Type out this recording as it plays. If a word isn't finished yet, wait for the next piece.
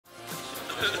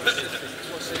Good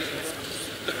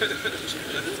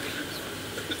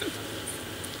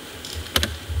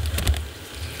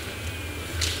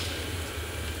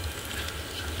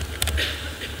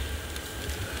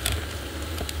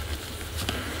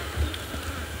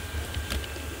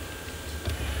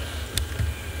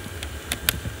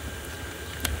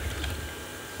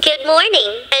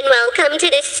morning, and welcome to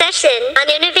this session on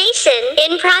innovation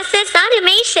in process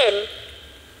automation.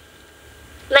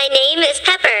 My name is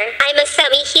Pepper. I'm a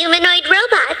semi-humanoid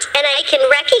robot, and I can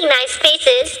recognize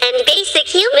faces and basic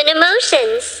human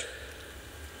emotions.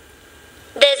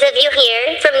 Those of you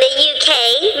here from the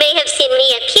UK may have seen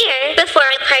me appear before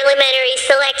a Parliamentary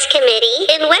Select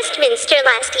Committee in Westminster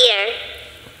last year.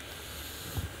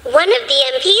 One of the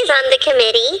MPs on the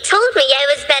committee told me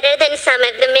I was better than some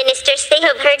of the ministers they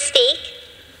have heard speak.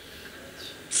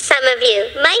 Some of you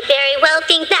might very well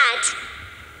think that.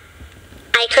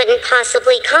 I couldn't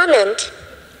possibly comment.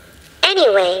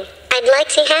 Anyway, I'd like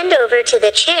to hand over to the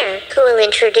chair, who will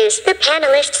introduce the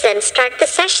panelists and start the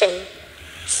session.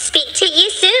 Speak to you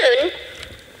soon.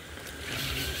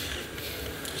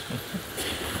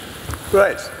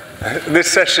 Right.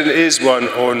 This session is one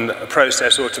on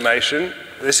process automation.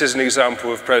 This is an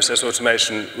example of process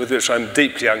automation with which I'm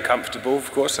deeply uncomfortable,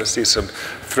 of course. I see some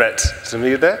threat to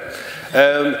me there.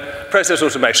 Process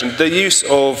automation, the use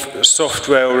of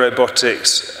software or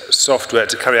robotics software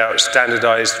to carry out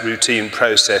standardized routine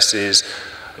processes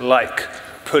like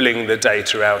pulling the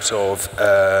data out of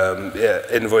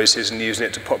invoices and using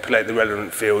it to populate the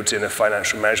relevant fields in a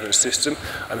financial management system.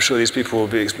 I'm sure these people will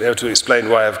be able to explain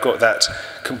why I've got that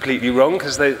completely wrong,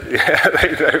 because they,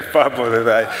 they know far more than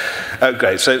I.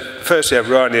 Great. So first we have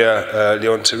Rania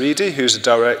Leontaridi, who's the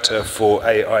Director for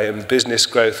AI and Business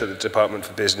Growth at the Department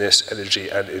for Business, Energy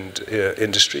and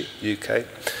Industry, UK.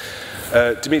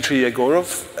 Dmitry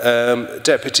Yegorov,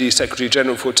 Deputy Secretary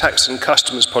General for Tax and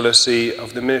Customs Policy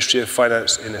of the Ministry of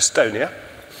Finance in Estonia.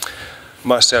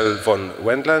 Marcel von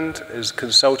Wendland is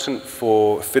consultant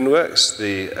for Finworks,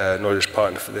 the knowledge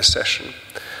partner for this session.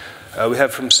 We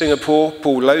have from Singapore,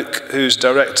 Paul Loke, who's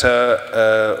Director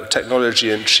of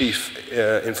Technology and Chief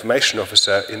Information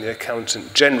Officer in the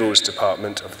Accountant General's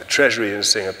Department of the Treasury in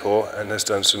Singapore, and has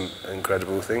done some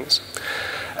incredible things.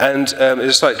 And in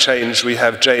a slight change, we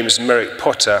have James Merrick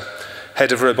Potter,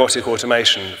 Head of Robotic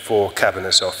Automation for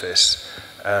Cabinet Office.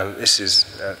 This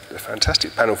is a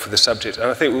fantastic panel for the subject. And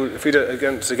I think if we do it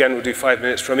again, we'll do 5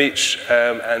 minutes from each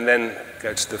and then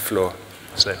go to the floor.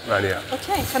 So, Rania.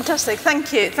 Okay, fantastic.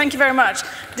 Thank you. Thank you very much.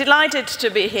 Delighted to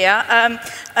be here.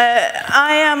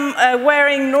 I am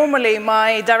wearing normally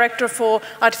my Director for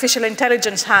Artificial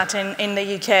Intelligence hat in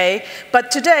the UK,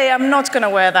 but today I'm not going to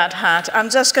wear that hat. I'm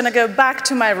just going to go back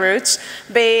to my roots,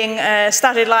 being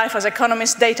started life as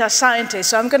economist, data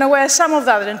scientist. So I'm going to wear some of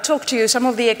that and talk to you some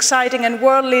of the exciting and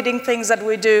world-leading things that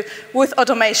we do with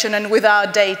automation and with our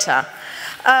data.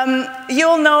 You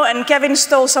all know, and Kevin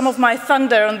stole some of my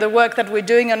thunder on the work that we're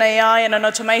doing on AI and on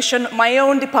automation. My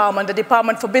own department, the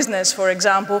Department for Business, for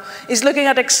example, is looking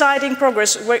at exciting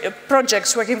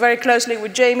projects, working very closely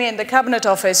with Jamie and the Cabinet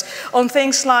Office on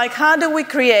things like how do we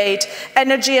create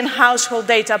energy and household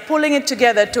data, pulling it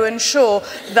together to ensure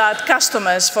that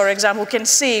customers, for example, can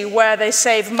see where they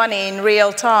save money in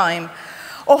real time.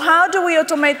 Or how do we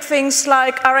automate things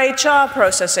like our HR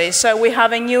processes? So we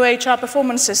have a new HR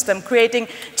performance system creating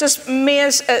just mere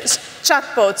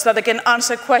chatbots that they can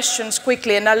answer questions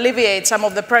quickly and alleviate some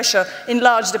of the pressure in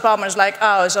large departments like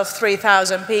ours of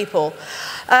 3,000 people.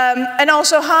 And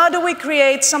also, how do we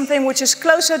create something which is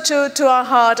closer to our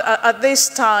heart at this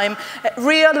time,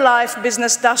 real-life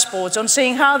business dashboards on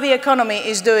seeing how the economy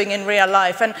is doing in real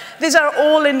life. And these are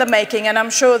all in the making, and I'm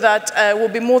sure that we'll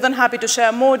be more than happy to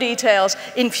share more details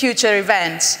in future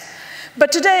events.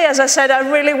 But today, as I said,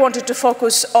 I really wanted to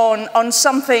focus on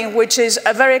something which is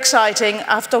very exciting.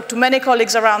 I've talked to many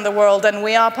colleagues around the world, and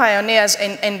we are pioneers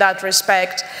in that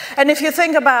respect. And if you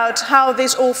think about how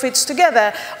this all fits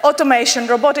together, automation,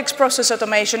 robotics process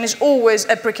automation, is always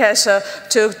a precursor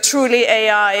to truly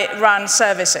AI-run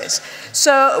services.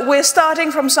 So we're starting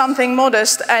from something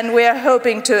modest, and we're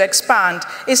hoping to expand,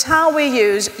 is how we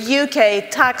use UK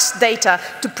tax data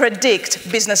to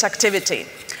predict business activity.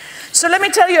 So let me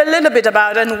tell you a little bit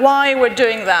about and why we're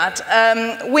doing that.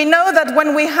 We know that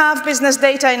when we have business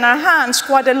data in our hands,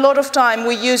 quite a lot of time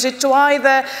we use it to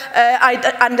either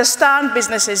understand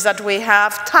businesses that we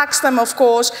have, tax them of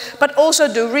course, but also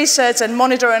do research and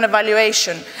monitor and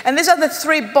evaluation. And these are the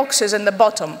three boxes in the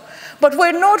bottom. But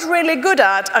we're not really good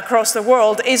at across the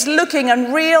world is looking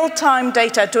at real-time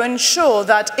data to ensure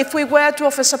that if we were to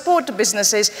offer support to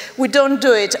businesses, we don't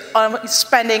do it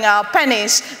spending our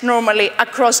pennies normally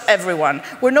across everyone.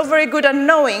 We're not very good at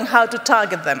knowing how to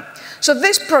target them. So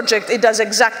this project, it does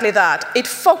exactly that. It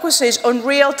focuses on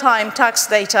real-time tax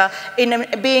data in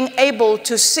being able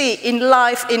to see in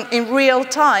life, in real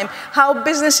time, how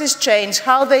businesses change,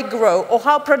 how they grow, or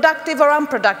how productive or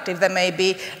unproductive they may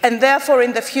be, and therefore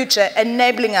in the future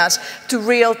enabling us to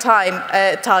real-time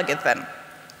target them.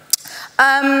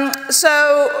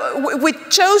 So we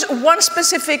chose one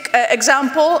specific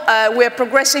example. We're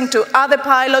progressing to other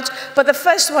pilots, but the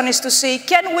first one is to see,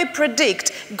 can we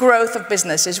predict growth of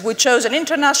businesses? We chose an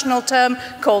international term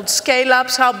called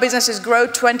scale-ups, how businesses grow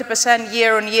 20%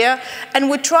 year on year, and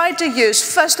we tried to use,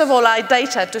 first of all, our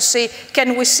data to see,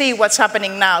 can we see what's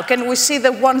happening now? Can we see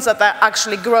the ones that are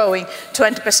actually growing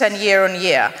 20% year on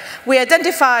year? We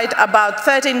identified about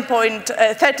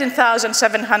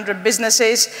 13,700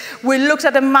 businesses. We looked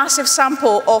at a massive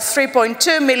sample of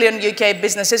 3.2 million UK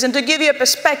businesses, and to give you a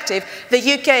perspective, the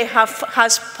UK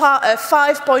has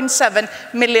 5.7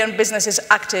 million businesses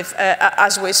active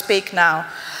as we speak now.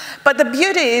 But the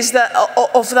beauty is that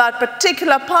of that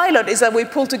particular pilot is that we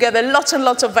pull together lots and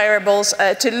lots of variables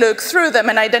to look through them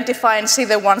and identify and see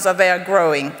the ones that they are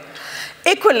growing.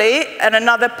 Equally, and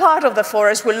another part of the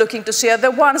forest we're looking to see are the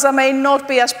ones that may not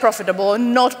be as profitable,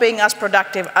 not being as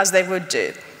productive as they would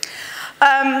do.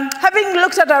 Having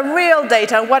looked at our real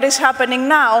data and what is happening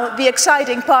now, the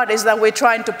exciting part is that we're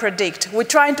trying to predict. We're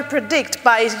trying to predict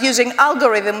by using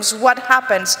algorithms what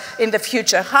happens in the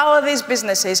future. How are these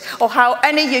businesses, or how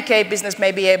any UK business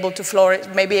may be able to flourish,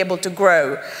 may be able to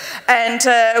grow. And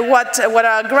what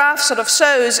our graph sort of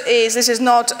shows is, this is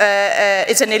not,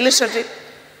 it's an illustrative.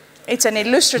 It's an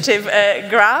illustrative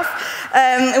graph.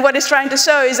 What it's trying to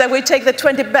show is that we take the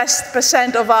 20%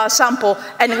 best of our sample,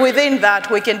 and within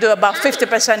that we can do about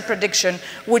 50% prediction,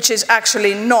 which is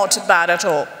actually not bad at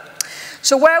all.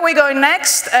 So where are we going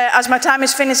next? As my time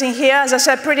is finishing here, as I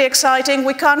said, pretty exciting.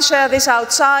 We can't share this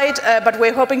outside, but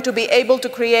we're hoping to be able to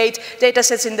create data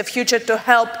sets in the future to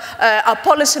help our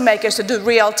policymakers to do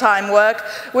real-time work.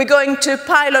 We're going to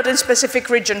pilot in specific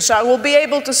regions, so I will be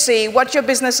able to see what your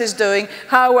business is doing,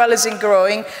 how well is it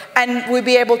growing, and we'll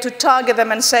be able to target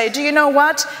them and say, do you know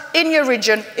what? In your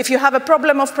region, if you have a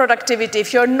problem of productivity,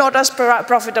 if you're not as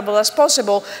profitable as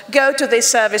possible, go to this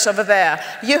service over there.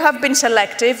 You have been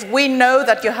selective. We know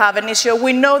that you have an issue.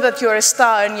 We know that you're a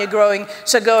star and you're growing,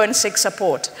 so go and seek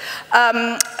support.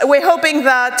 We're hoping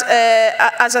that,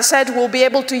 as I said, we'll be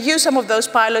able to use some of those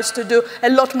pilots to do a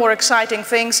lot more exciting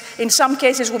things. In some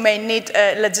cases, we may need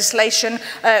legislation,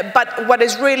 but what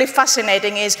is really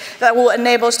fascinating is that will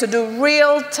enable us to do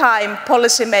real-time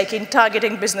policy making,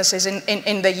 targeting businesses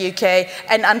in the UK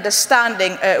and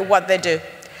understanding what they do.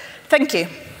 Thank you.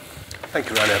 Thank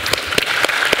you, Rania.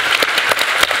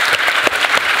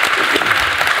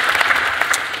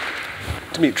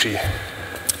 Dimitri.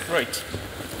 Right.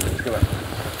 Go on.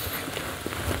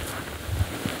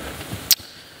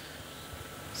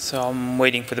 So I'm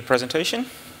waiting for the presentation.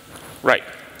 Right.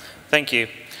 Thank you.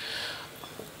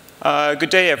 Good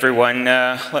day, everyone.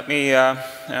 Let me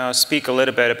speak a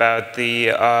little bit about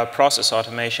the process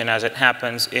automation as it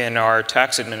happens in our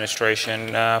tax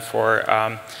administration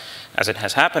as it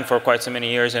has happened for quite so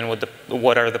many years, and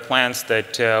what are the plans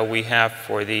that we have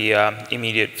for the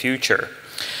immediate future.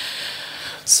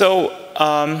 So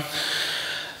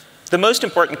the most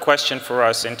important question for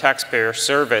us in taxpayer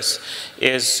service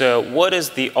is what is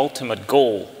the ultimate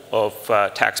goal of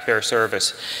taxpayer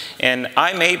service? And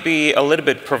I may be a little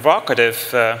bit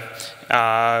provocative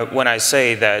when I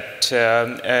say that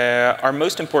our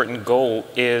most important goal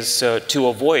is to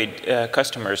avoid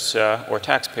customers or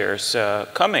taxpayers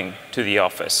coming to the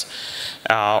office.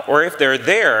 Or if they're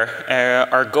there,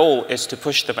 our goal is to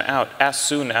push them out as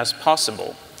soon as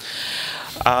possible.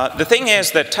 The thing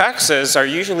is that taxes are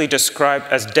usually described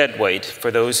as dead weight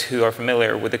for those who are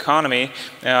familiar with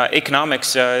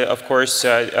economics, of course,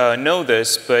 know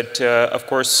this, but of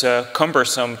course,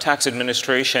 cumbersome tax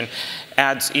administration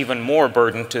adds even more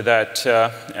burden to that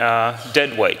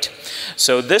dead weight.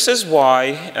 So this is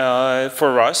why,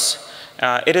 for us,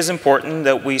 it is important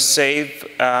that we save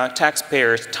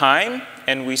taxpayers time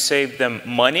and we save them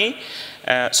money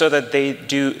so that they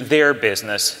do their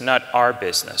business, not our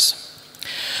business.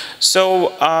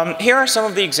 So here are some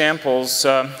of the examples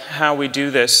how we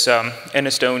do this in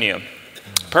Estonia.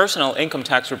 Personal income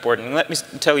tax reporting, let me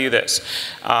tell you this.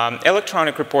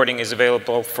 Electronic reporting is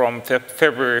available from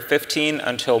February 15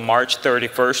 until March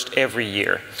 31st every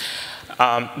year.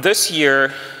 This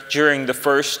year, during the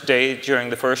first day,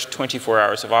 during the first 24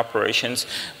 hours of operations,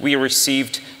 we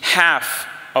received half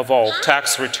of all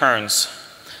tax returns.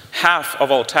 Half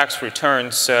of all tax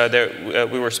returns that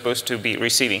we were supposed to be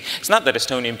receiving. It's not that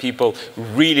Estonian people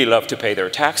really love to pay their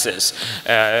taxes,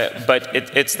 but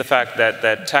it's the fact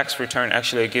that tax return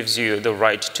actually gives you the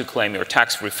right to claim your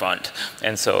tax refund.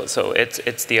 And so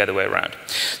it's the other way around.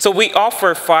 So we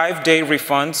offer 5-day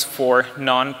refunds for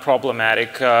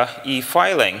non-problematic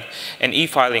e-filing. And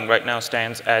e-filing right now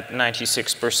stands at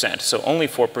 96%. So only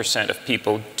 4% of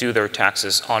people do their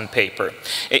taxes on paper.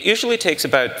 It usually takes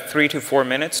about 3 to 4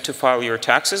 minutes to file your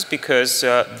taxes because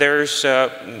there's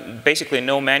basically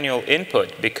no manual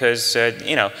input because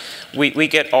you know we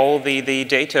get all the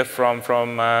data from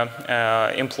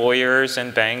employers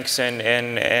and banks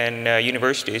and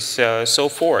universities so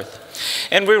forth.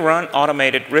 And we run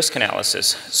automated risk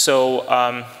analysis. So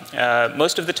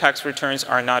most of the tax returns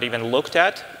are not even looked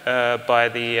at by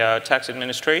the tax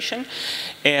administration.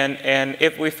 And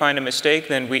if we find a mistake,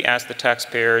 then we ask the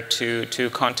taxpayer to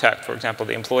contact, for example,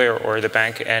 the employer or the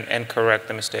bank and correct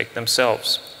the mistake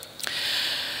themselves.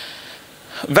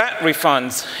 VAT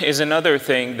refunds is another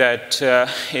thing that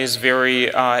is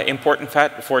very important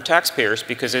for taxpayers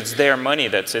because it's their money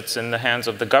that sits in the hands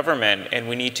of the government and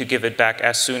we need to give it back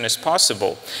as soon as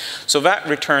possible. So VAT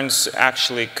returns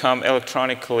actually come in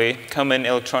electronically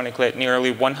at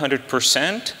nearly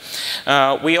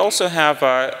 100%. We also have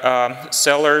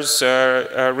sellers'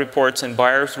 reports and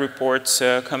buyers' reports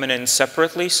coming in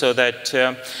separately so that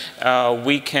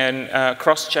we can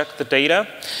cross-check the data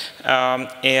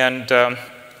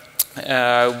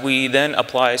we then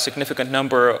apply a significant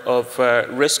number of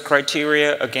risk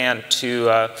criteria, again,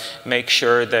 to make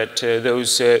sure that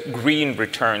those green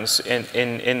returns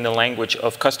in the language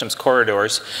of customs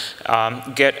corridors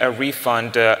get a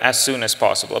refund as soon as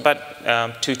possible. About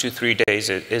 2 to 3 days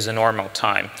is a normal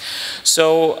time.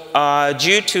 So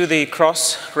due to the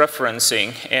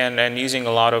cross-referencing and using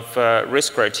a lot of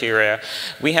risk criteria,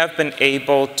 we have been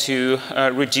able to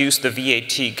reduce the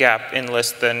VAT gap in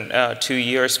less than 2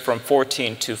 years from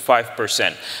 14 to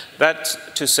 5%. That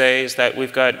to say is that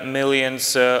we've got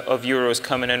millions of euros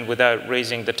coming in without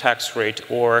raising the tax rate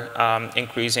or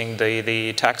increasing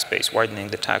the tax base, widening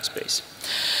the tax base.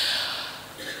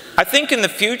 I think in the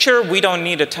future we don't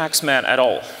need a tax man at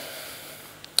all.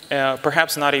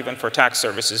 Perhaps not even for tax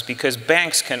services, because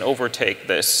banks can overtake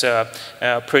this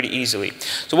pretty easily.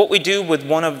 So what we do with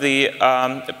one of the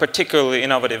particularly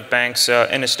innovative banks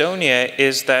in Estonia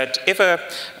is that if a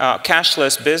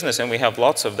cashless business, and we have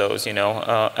lots of those, you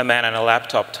know, a man and a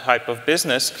laptop type of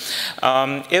business,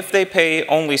 if they pay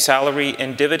only salary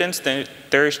and dividends, then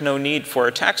there is no need for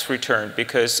a tax return,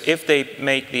 because if they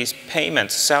make these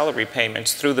payments, salary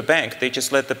payments through the bank, they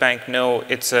just let the bank know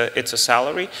it's a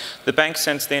salary. The bank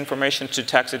sends the information to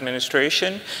tax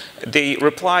administration. The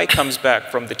reply comes back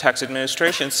from the tax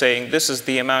administration saying this is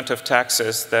the amount of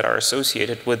taxes that are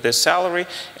associated with this salary,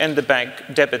 and the bank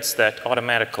debits that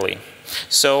automatically.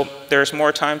 So there's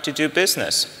more time to do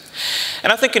business.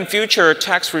 And I think in future,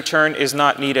 tax return is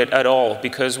not needed at all,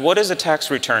 because what is a tax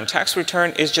return? Tax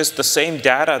return is just the same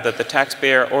data that the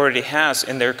taxpayer already has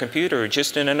in their computer,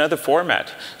 just in another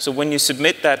format. So when you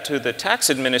submit that to the tax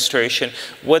administration,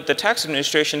 what the tax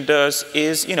administration does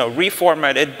is, you know,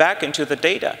 reformat it back into the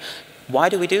data. Why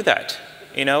do we do that?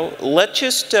 You know, let's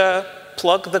just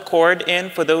plug the cord in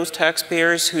for those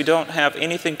taxpayers who don't have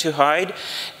anything to hide,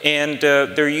 and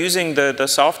they're using the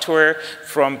software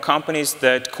from companies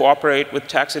that cooperate with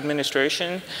tax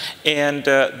administration, and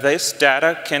this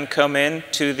data can come in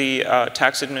to the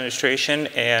tax administration,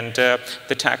 and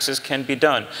the taxes can be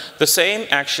done. The same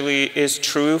actually is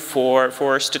true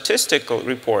for statistical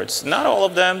reports. Not all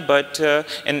of them, but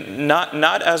and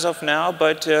not as of now,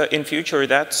 but in future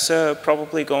that's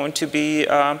probably going to be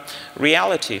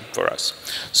reality for us.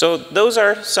 So those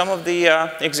are some of the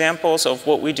examples of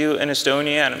what we do in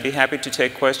Estonia, and I'd be happy to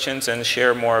take questions and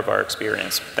share more of our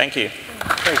experience. Thank you.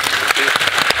 Thank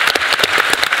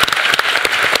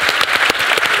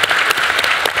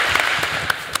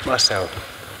you. Marcel.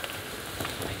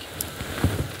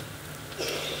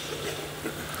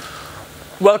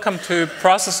 Welcome to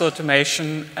Process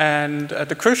Automation and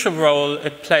the crucial role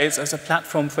it plays as a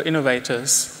platform for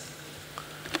innovators.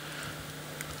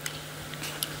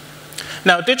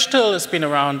 Now, digital has been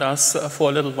around us for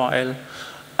a little while,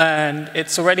 and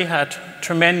it's already had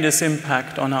tremendous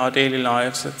impact on our daily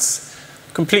lives. It's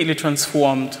completely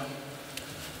transformed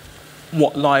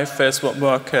what life is, what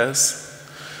work is.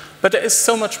 But there is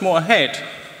so much more ahead,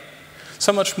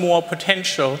 so much more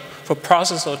potential for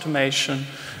process automation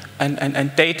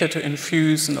and data to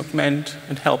infuse and augment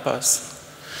and help us.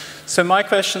 So my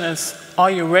question is, are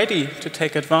you ready to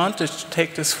take advantage, to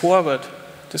take this forward,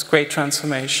 this great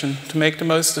transformation, to make the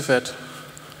most of it?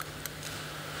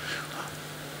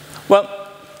 Well,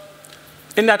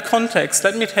 in that context,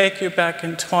 let me take you back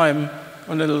in time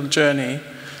on a little journey.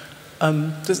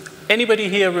 Does anybody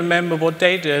here remember what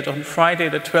they did on Friday,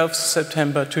 the 12th of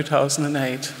September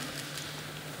 2008?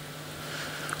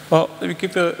 Well, let me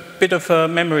give you a bit of a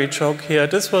memory jog here.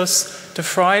 This was the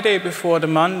Friday before the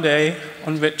Monday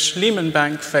on which Lehman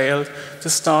Bank failed, the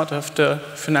start of the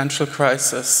financial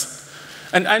crisis.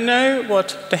 And I know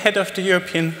what the head of the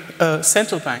European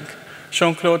Central Bank,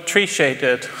 Jean-Claude Trichet,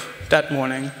 did that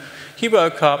morning. He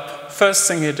woke up, first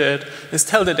thing he did is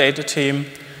tell the data team,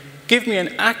 give me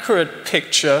an accurate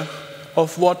picture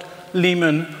of what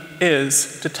Lehman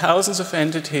is, the thousands of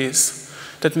entities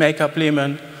that make up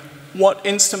Lehman, what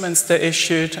instruments they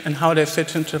issued, and how they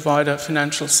fit into the wider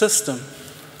financial system.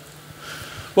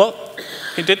 Well,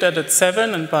 he did that at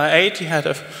 7, and by 8 he had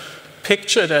a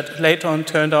picture that later on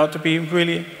turned out to be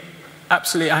really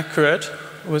absolutely accurate.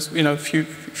 It was, a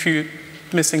few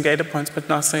missing data points, but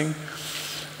nothing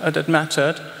that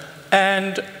mattered.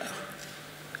 And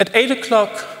at 8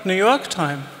 o'clock New York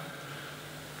time,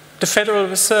 the Federal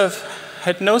Reserve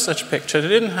had no such picture. They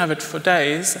didn't have it for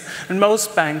days, and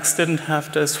most banks didn't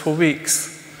have this for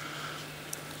weeks.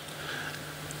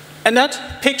 And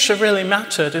that picture really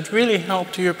mattered. It really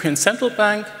helped the European Central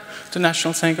Bank, the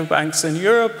national central banks in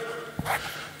Europe,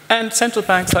 and central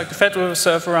banks like the Federal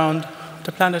Reserve around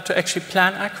the planet to actually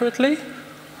plan accurately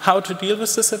how to deal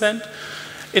with this event.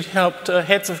 It helped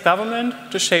heads of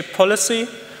government to shape policy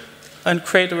and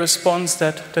create a response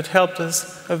that helped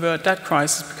us avert that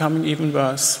crisis becoming even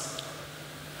worse.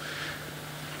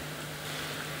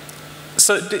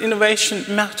 So the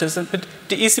innovation matters, but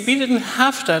the ECB didn't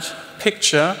have that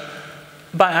picture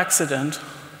by accident.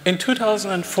 In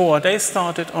 2004, they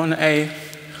started on a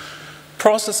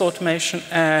process automation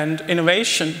and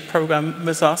innovation program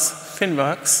with us,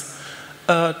 Finworks,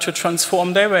 to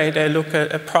transform their way they look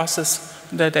at process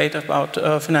their data about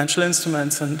financial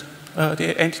instruments and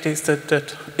the entities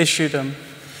that issue them.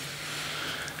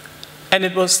 And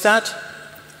it was that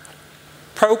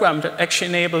program that actually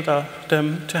enabled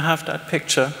them to have that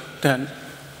picture then.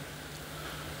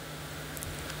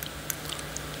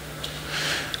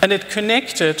 And it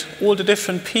connected all the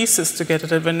different pieces together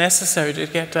that were necessary to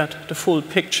get the full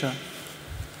picture.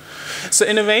 So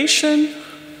innovation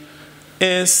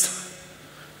is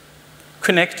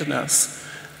connectedness.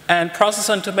 And process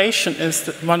automation is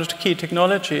one of the key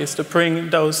technologies to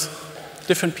bring those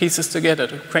different pieces together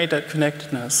to create that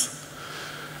connectedness.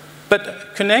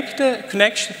 But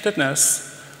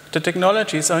connectedness, the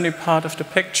technology is only part of the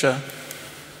picture.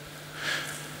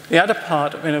 The other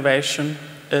part of innovation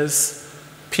is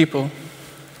people.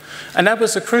 And that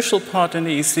was a crucial part in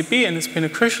the ECB, and it's been a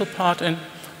crucial part in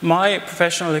my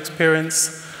professional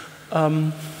experience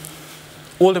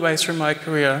all the way through my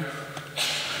career.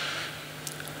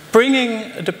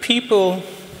 Bringing the people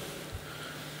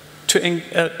to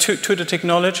the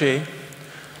technology,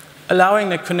 allowing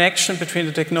the connection between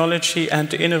the technology and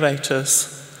the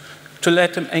innovators, to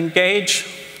let them engage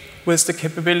with the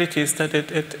capabilities that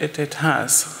it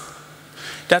has.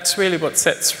 That's really what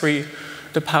sets free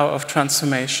the power of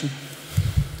transformation.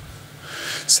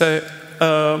 So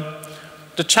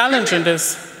the challenge in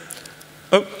this,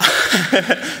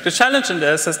 the challenge in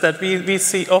this is that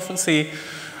we often see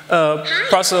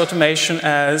process automation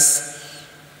as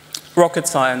rocket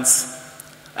science.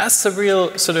 That's a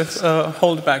real sort of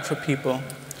holdback for people.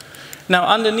 Now,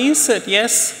 underneath it,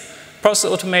 yes,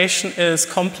 process automation is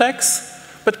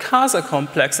complex, but cars are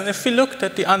complex. And if we looked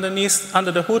at the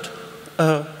under the hood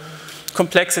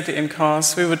complexity in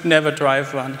cars, we would never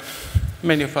drive one.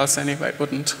 Many of us, anyway,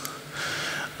 wouldn't.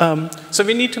 So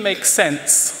we need to make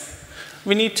sense.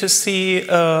 We need to see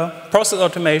process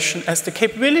automation as the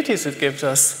capabilities it gives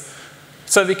us,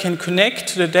 so we can connect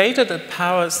to the data that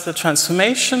powers the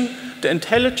transformation, the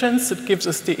intelligence that gives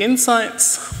us the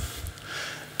insights,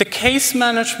 the case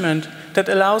management that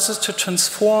allows us to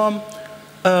transform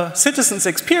citizens'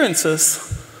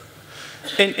 experiences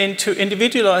into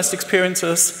individualized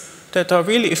experiences that are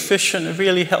really efficient and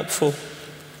really helpful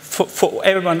for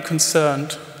everyone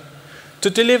concerned. To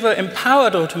deliver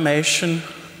empowered automation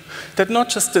that not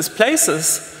just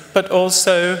displaces, but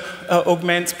also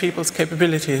augments people's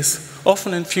capabilities,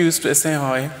 often infused with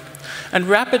AI. And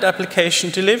rapid application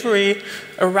delivery,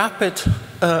 a rapid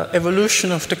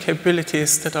evolution of the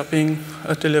capabilities that are being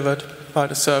delivered by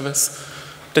the service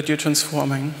that you're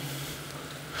transforming.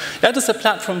 That is a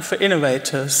platform for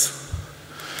innovators.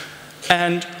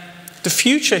 And the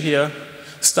future here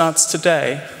starts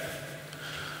today.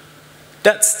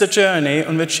 That's the journey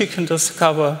on which you can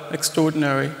discover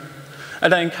extraordinary.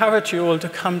 And I encourage you all to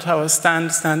come to our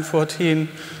stand 14,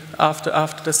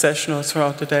 after the session or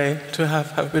throughout the day to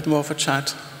have a bit more of a chat.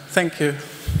 Thank you.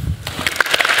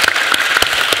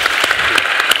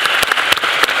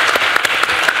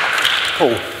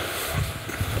 Paul.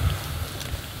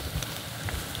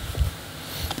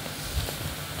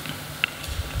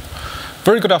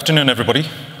 Very good afternoon, everybody.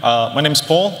 My name is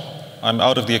Paul. I'm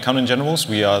out of the Accountant Generals.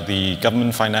 We are the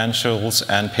government financials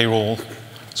and payroll,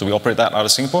 so we operate that out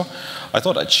of Singapore. I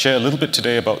thought I'd share a little bit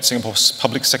today about Singapore's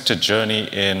public sector journey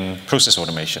in process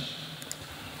automation.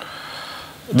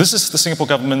 This is the Singapore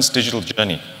government's digital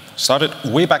journey. Started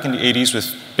way back in the 80s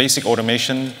with basic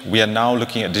automation. We are now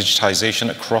looking at digitization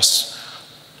across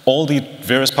all the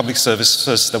various public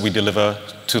services that we deliver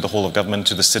to the whole of government,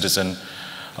 to the citizen,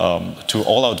 to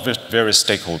all our various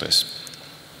stakeholders.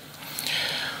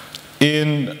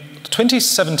 In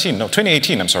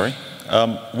 2018,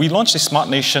 we launched a Smart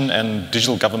Nation and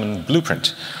Digital Government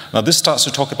Blueprint. Now this starts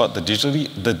to talk about the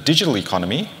digital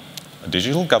economy,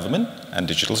 digital government, and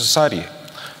digital society.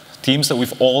 Themes that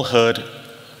we've all heard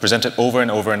presented over and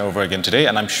over and over again today,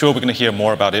 and I'm sure we're going to hear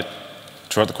more about it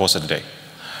throughout the course of the day.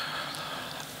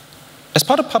 As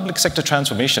part of public sector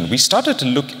transformation, we started to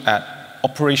look at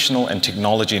operational and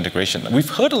technology integration. We've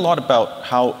heard a lot about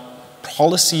how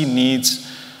policy needs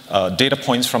data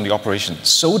points from the operation.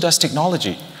 So does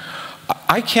technology.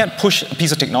 I can't push a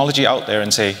piece of technology out there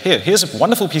and say, here's a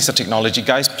wonderful piece of technology,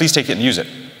 guys, please take it and use it.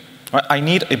 Right? I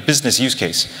need a business use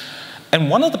case. And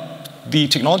one of the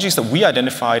technologies that we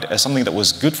identified as something that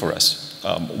was good for us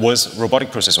was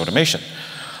robotic process automation.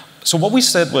 So what we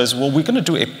said was, well, we're going to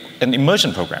do an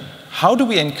immersion program. How do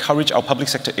we encourage our public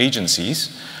sector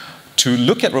agencies to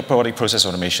look at robotic process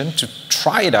automation, to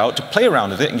try it out, to play around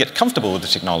with it, and get comfortable with the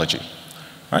technology,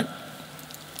 right?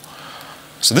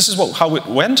 So this is how it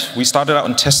went. We started out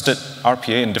and tested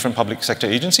RPA in different public sector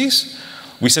agencies.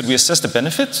 We said we assess the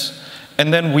benefits,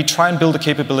 and then we try and build a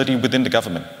capability within the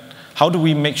government. How do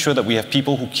we make sure that we have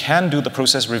people who can do the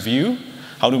process review?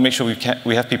 How do we make sure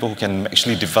we have people who can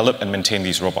actually develop and maintain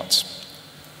these robots?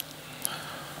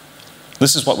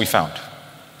 This is what we found.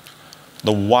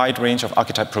 The wide range of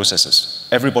archetype processes.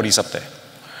 Everybody's up there.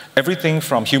 Everything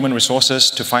from human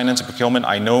resources to finance and procurement.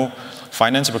 I know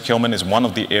finance and procurement is one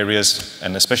of the areas,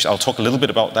 and especially I'll talk a little bit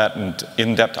about that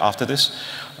in depth after this.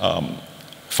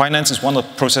 Finance is one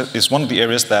of the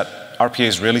areas that RPA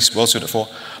is really well suited for.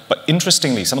 But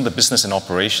interestingly, some of the business and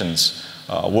operations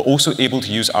were also able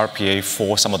to use RPA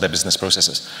for some of their business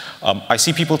processes. I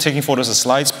see people taking photos of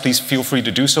slides. Please feel free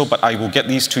to do so, but I will get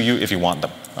these to you if you want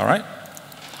them, all right?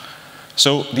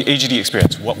 So the AGD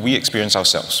experience, what we experience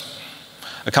ourselves.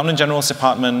 Accountant General's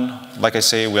Department, like I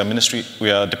say, we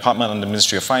are a department under the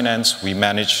Ministry of Finance. We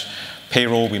manage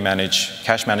payroll, we manage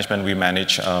cash management, we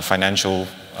manage financial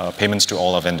payments to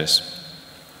all our vendors.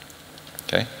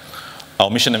 Okay? Our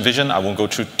mission and vision, I won't go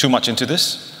too much into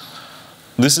this.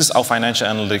 This is our financial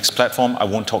analytics platform. I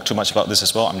won't talk too much about this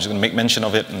as well. I'm just going to make mention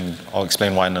of it, and I'll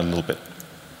explain why in a little bit.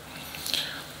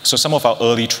 So some of our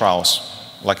early trials,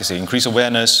 like I say, increase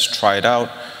awareness, try it out.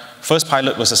 First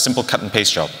pilot was a simple cut and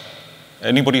paste job.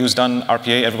 Anybody who's done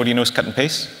RPA, everybody knows cut and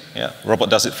paste? Yeah, robot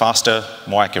does it faster,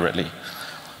 more accurately.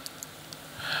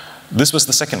 This was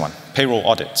the second one, payroll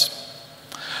audits.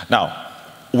 Now,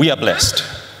 we are blessed.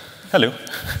 Hello.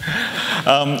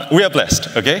 We are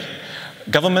blessed, okay?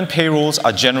 Government payrolls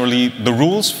are generally, the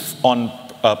rules on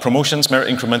promotions, merit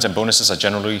increments, and bonuses are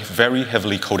generally very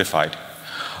heavily codified.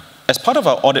 As part of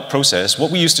our audit process,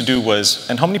 what we used to do was,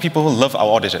 and how many people love our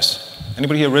auditors?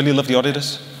 Anybody here really love the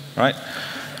auditors, right?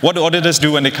 What do auditors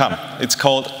do when they come? It's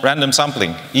called random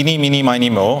sampling. Eeny, meeny, miny,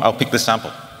 mo, I'll pick this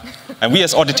sample. And we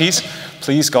as auditees,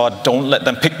 please God, don't let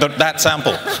them pick that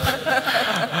sample.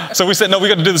 So we said, no, we're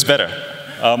going to do this better.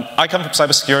 I come from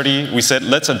cybersecurity. We said,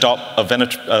 let's adopt a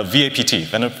VAPT,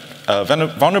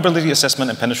 vulnerability assessment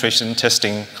and penetration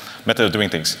testing method of doing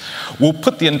things. We'll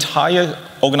put the entire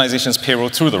organization's payroll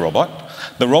through the robot.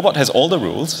 The robot has all the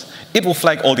rules. It will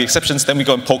flag all the exceptions. Then we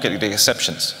go and poke at the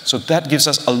exceptions. So that gives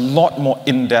us a lot more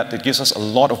in-depth. It gives us a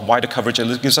lot of wider coverage.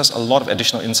 It gives us a lot of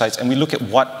additional insights. And we look at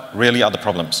what really are the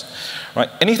problems. Right?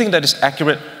 Anything that is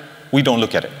accurate, we don't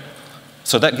look at it.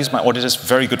 So that gives my auditors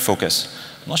very good focus.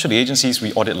 I'm not sure the agencies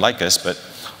we audit like us, but,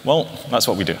 well, that's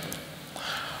what we do.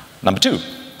 Number two,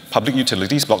 public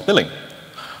utilities block billing.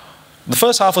 The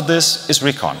first half of this is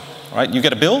recon, right? You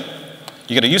get a bill,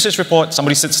 you get a usage report,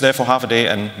 somebody sits there for half a day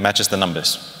and matches the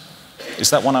numbers. Is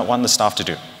that what I want the staff to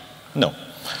do? No.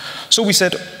 So we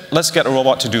said, let's get a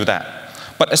robot to do that.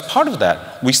 But as part of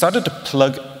that, we started to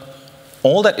plug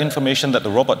all that information that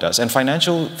the robot does, and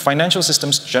financial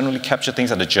systems generally capture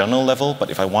things at the journal level, but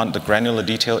if I want the granular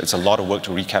detail, it's a lot of work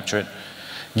to recapture it.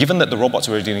 Given that the robot's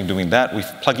already doing that, we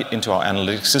plug it into our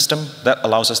analytics system. That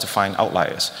allows us to find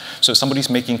outliers. So if somebody's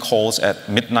making calls at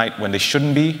midnight when they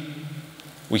shouldn't be,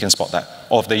 we can spot that.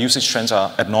 Or if their usage trends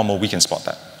are abnormal, we can spot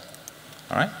that.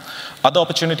 All right? Other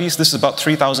opportunities, this is about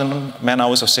 3,000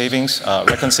 man-hours of savings.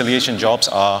 Reconciliation jobs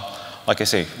are, like I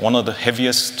say, one of the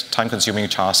heaviest time-consuming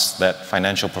tasks that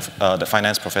finance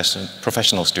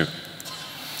professionals do.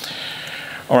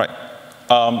 All right,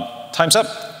 time's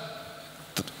up.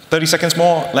 30 seconds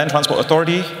more, Land Transport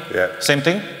Authority, same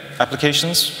thing.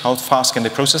 Applications, how fast can they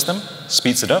process them?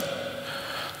 Speeds it up.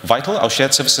 Vital, our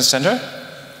shared services center,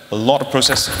 a lot of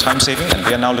process time saving, and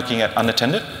we are now looking at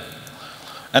unattended.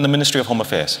 And the Ministry of Home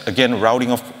Affairs, again,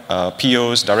 routing of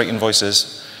POs, direct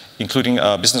invoices, including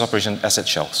business operation asset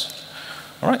shells.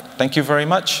 All right, thank you very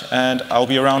much, and I'll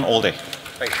be around all day.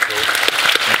 Thank you, Paul.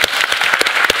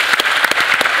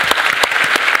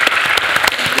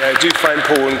 Yeah, do find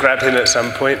Paul and grab him at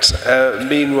some point.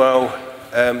 Meanwhile,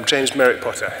 James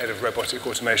Merrick-Potter, Head of Robotic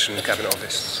Automation, Cabinet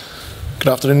Office.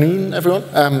 Good afternoon, everyone.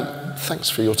 Thanks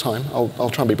for your time.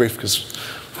 I'll try and be brief because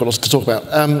we've got lots to talk about.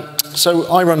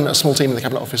 So I run a small team in the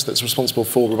Cabinet Office that's responsible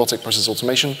for robotic process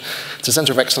automation. It's a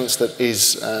centre of excellence that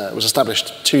was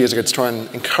established 2 years ago to try and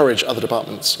encourage other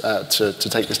departments to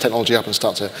take this technology up and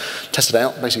start to test it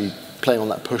out, basically playing on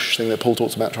that push thing that Paul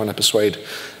talked about, trying to persuade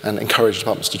and encourage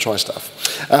departments to try stuff.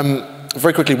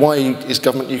 Very quickly, why is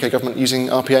UK government using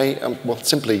RPA? Well,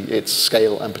 simply, it's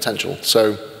scale and potential.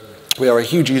 So we are a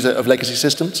huge user of legacy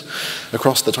systems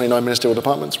across the 29 ministerial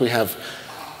departments. We have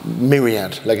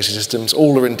myriad legacy systems.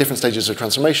 All are in different stages of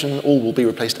transformation. All will be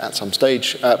replaced at some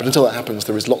stage. But until that happens,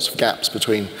 there is lots of gaps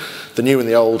between the new and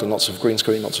the old, and lots of green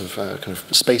screen, lots of kind of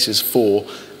spaces for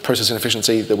process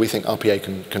inefficiency that we think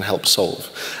RPA can help solve.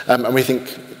 And we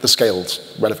think the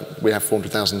scale's relevant. We have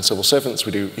 400,000 civil servants.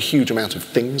 We do a huge amount of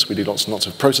things. We do lots and lots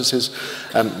of processes,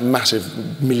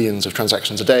 massive millions of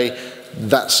transactions a day.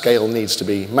 That scale needs to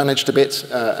be managed a bit,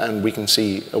 and we can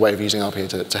see a way of using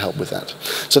RPA to help with that.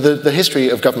 So the history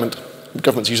of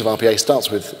government's use of RPA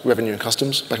starts with Revenue and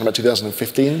Customs back in about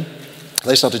 2015.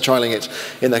 They started trialling it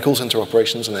in their call centre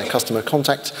operations and their customer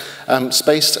contact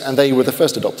space, and they were the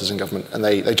first adopters in government, and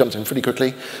they jumped in pretty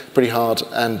quickly, pretty hard,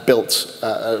 and built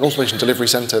an automation delivery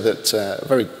centre that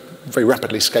very, very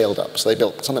rapidly scaled up. So they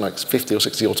built something like 50 or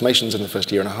 60 automations in the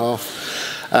first year and a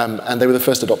half. And they were the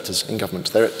first adopters in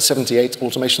government. They're at 78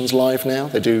 automations live now.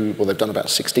 They've done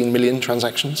about 16 million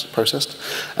transactions processed,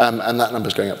 and that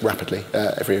number's going up rapidly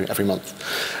every month.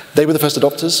 They were the first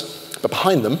adopters, but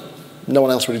behind them, no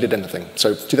one else really did anything.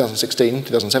 So 2016,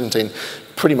 2017,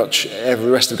 pretty much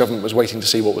every rest of government was waiting to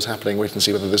see what was happening, waiting to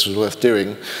see whether this was worth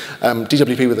doing.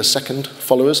 DWP were the second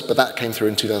followers, but that came through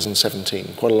in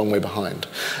 2017, quite a long way behind.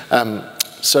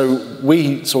 So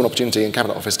we saw an opportunity in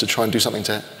Cabinet Office to try and do something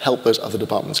to help those other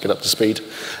departments get up to speed.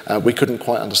 We couldn't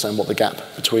quite understand what the gap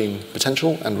between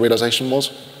potential and realization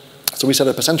was. So we set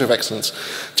up a Centre of Excellence,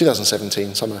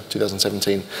 2017, summer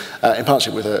 2017, in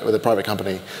partnership with a private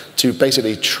company to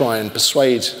basically try and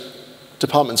persuade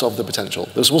departments of the potential.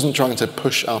 This wasn't trying to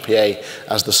push RPA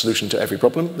as the solution to every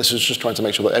problem. This was just trying to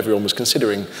make sure that everyone was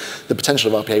considering the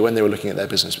potential of RPA when they were looking at their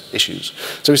business issues.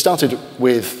 So we started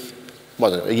with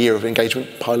a year of engagement,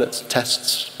 pilots,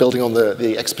 tests, building on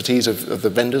the expertise of the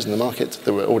vendors in the market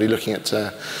that were already looking at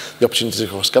the opportunities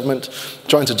across government,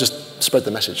 trying to just spread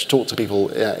the message, talk to people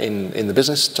in the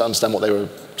business to understand what they were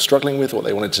struggling with, what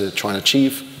they wanted to try and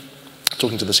achieve,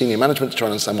 talking to the senior management to try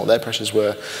and understand what their pressures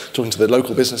were, talking to the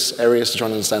local business areas to try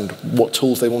and understand what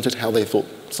tools they wanted, how they thought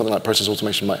something like process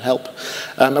automation might help.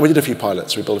 And we did a few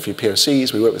pilots. We built a few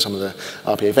POCs. We worked with some of the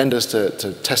RPA vendors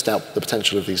to test out the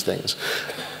potential of these things.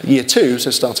 Year two,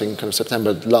 so starting kind of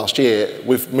September last year,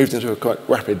 we've moved into a quite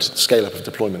rapid scale-up of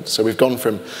deployment. So we've gone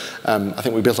from, I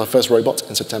think we built our first robot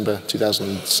in September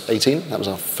 2018. That was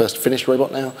our first finished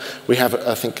robot now. We have,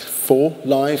 I think, 4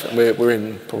 live, and we're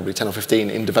in probably 10 or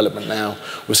 15 in development now.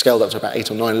 We've scaled up to about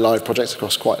 8 or 9 live projects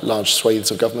across quite large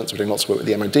swathes of government. So we're doing lots of work with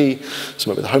the MOD,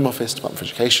 some work with the Home Office, Department for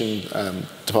Education,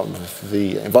 Department of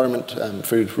the Environment,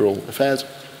 Food, Rural Affairs,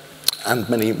 and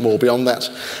many more beyond that.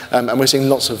 And we're seeing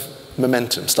lots of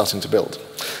momentum starting to build.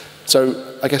 So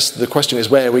I guess the question is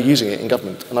where we're using it in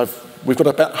government. And we've got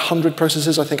about 100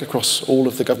 processes, I think, across all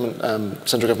of the government,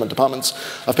 central government departments.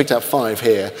 I've picked out 5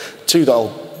 here, 2 that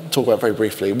I'll talk about very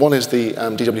briefly. One is the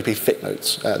DWP Fit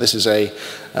Notes. This is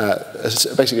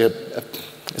basically a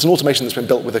It's an automation that's been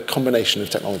built with a combination of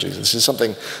technologies. This is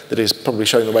something that is probably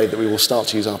showing the way that we will start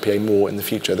to use RPA more in the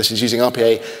future. This is using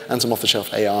RPA and some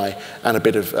off-the-shelf AI and a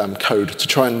bit of code to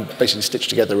try and basically stitch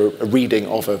together a reading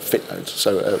of a fit note.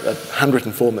 So a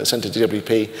handwritten form that's sent to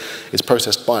DWP is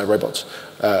processed by a robot,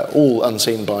 all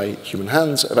unseen by human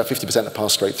hands. About 50% are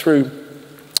passed straight through.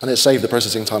 And it's saved the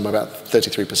processing time by about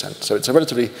 33%. So it's a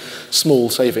relatively small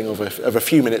saving of a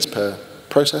few minutes per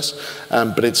process,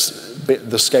 but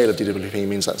the scale of DWP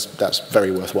means that's very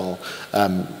worthwhile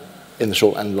in the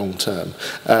short and long term.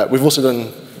 We've also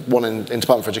done one in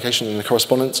Department for Education in the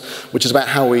correspondence, which is about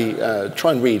how we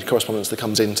try and read correspondence that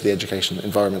comes into the education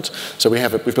environment. So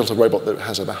we've built a robot that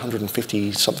has about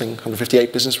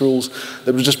 158 business rules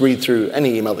that will just read through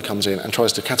any email that comes in and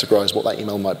tries to categorize what that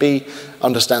email might be,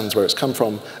 understands where it's come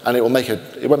from, and it won't make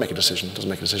a decision. It doesn't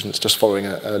make a decision. It's just following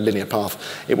a linear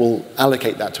path. It will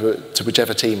allocate that to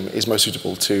whichever team is most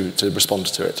suitable to respond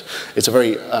to it. It's a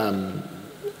very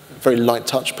light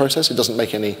touch process. It doesn't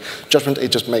make any judgment.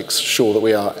 It just makes sure that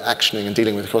we are actioning and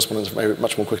dealing with correspondence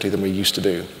much more quickly than we used to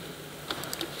do.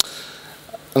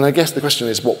 And I guess the question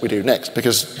is what we do next,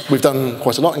 because we've done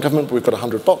quite a lot in government, but we've got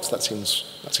 100 bots. That seems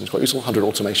quite useful. 100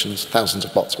 automations, thousands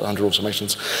of bots, but 100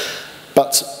 automations.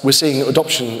 But we're seeing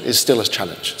adoption is still a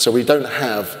challenge. So we don't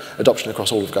have adoption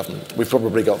across all of government. We've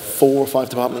probably got 4 or 5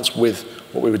 departments with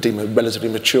what we would deem a relatively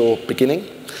mature beginning,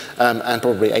 and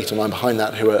probably 8 or 9 behind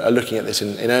that who are looking at this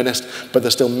in earnest. But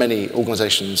there's still many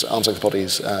organisations, arms length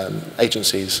bodies,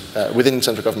 agencies within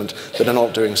central government that are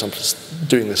not doing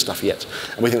this stuff yet.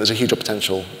 And we think there's a huge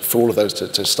potential for all of those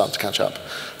to start to catch up.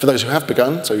 For those who have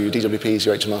begun, so your DWPs,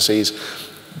 your HMRCs,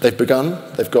 they've begun,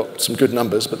 they've got some good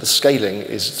numbers, but the scaling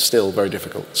is still very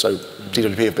difficult. So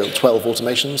DWP have built 12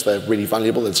 automations. They're really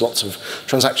valuable. There's lots of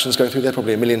transactions going through there,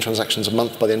 probably 1 million transactions a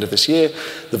month by the end of this year.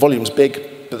 The volume's big,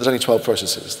 but there's only 12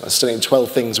 processes. That's still 12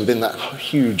 things within that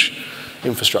huge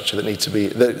infrastructure that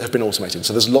have been automated.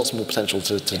 So there's lots more potential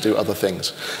to do other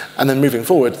things. And then moving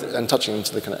forward and touching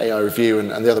into the kind of AI review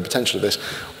and the other potential of this,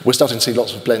 we're starting to see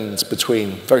lots of blends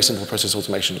between very simple process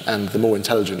automation and the more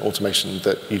intelligent automation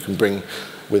that you can bring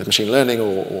with machine learning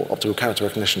or optical character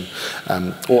recognition,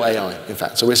 or AI, in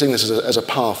fact. So we're seeing this as a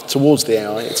path towards the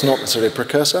AI. It's not necessarily a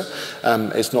precursor.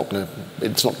 It's not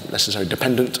necessarily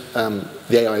dependent.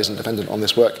 The AI isn't dependent on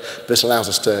this work. This allows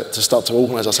us to start to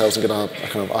organize ourselves and get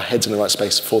our heads in the right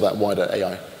space for that wider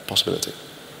AI possibility.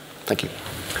 Thank you.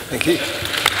 Thank you.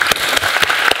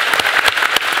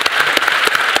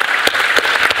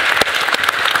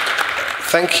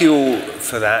 Thank you all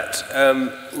for that.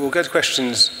 We'll go to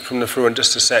questions from the floor in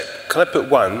just a sec. Can I put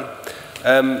one?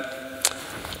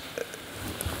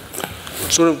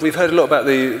 We've heard a lot about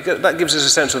that gives us a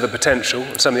sense of the potential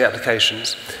of some of the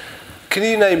applications. Can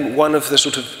you name one of the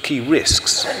sort of key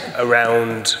risks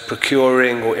around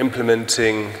procuring or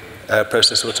implementing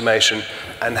process automation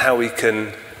and how we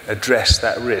can address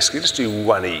that risk? You just do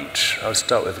one each. I'll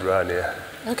start with Rania.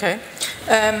 Okay.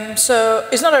 So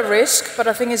it's not a risk, but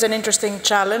I think it's an interesting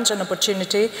challenge and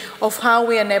opportunity of how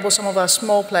we enable some of our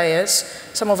small players,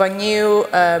 some of our new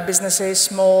businesses,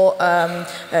 small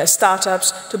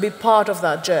startups to be part of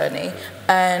that journey.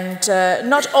 And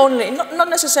not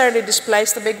necessarily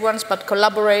displace the big ones, but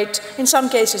collaborate, in some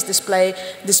cases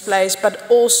displace, but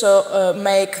also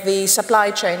make the supply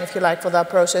chain, if you like, for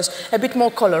that process a bit more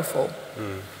colorful.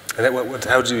 And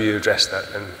how do you address that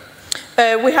then?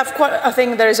 We have I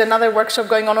think there is another workshop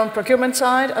going on procurement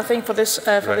side, I think, for this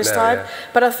type. Yeah.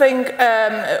 But I think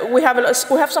we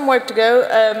have some work to go.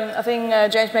 I think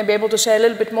James may be able to say a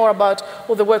little bit more about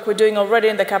all the work we're doing already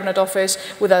in the Cabinet Office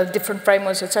with our different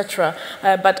frameworks, etc.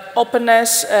 But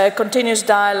openness, continuous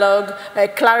dialogue,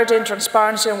 clarity and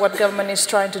transparency on what government is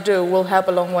trying to do will help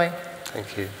a long way.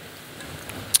 Thank you.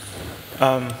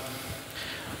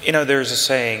 You know, there's a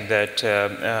saying that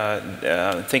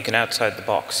thinking outside the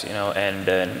box, you know, and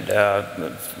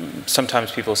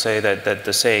sometimes people say that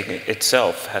the saying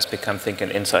itself has become thinking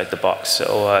inside the box.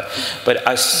 So, but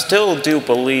I still do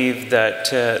believe that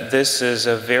this is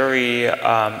a very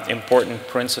important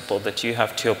principle that you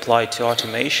have to apply to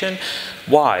automation.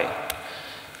 Why?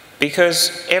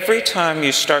 Because every time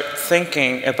you start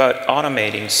thinking about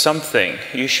automating something,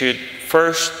 you should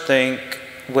first think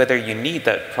whether you need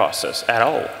that process at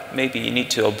all. Maybe you need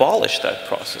to abolish that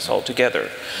process altogether.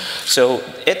 So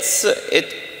it's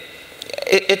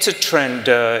a trend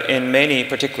in many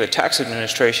particular tax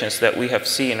administrations that we have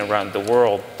seen around the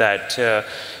world that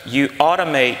you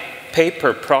automate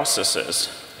paper processes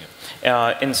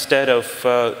instead of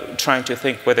trying to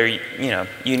think whether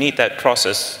you need that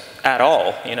process at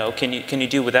all? You know, can you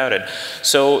do without it?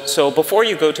 So before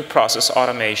you go to process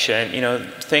automation, you know,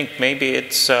 think maybe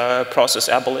it's process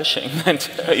abolition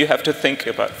that you have to think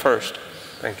about first.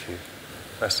 Thank you.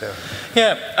 Marcel.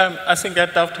 Yeah, I think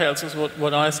that dovetails with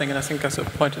what I think, and I think as I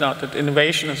pointed out that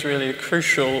innovation is really a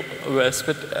crucial risk,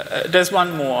 but there's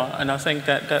one more, and I think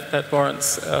that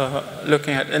warrants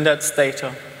looking at, and that's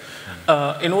data.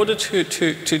 In order to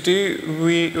do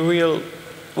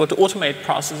to automate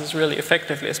processes really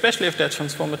effectively, especially if they're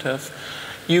transformative,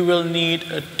 you will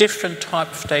need a different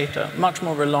type of data, much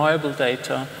more reliable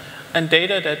data, and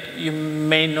data that you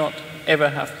may not ever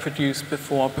have produced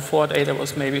before. Before, data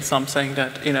was maybe something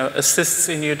that, you know, assists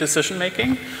in your decision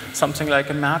making, something like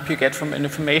a map you get from an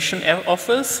information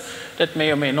office that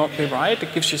may or may not be right.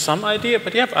 It gives you some idea,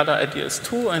 but you have other ideas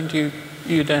too, and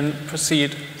you then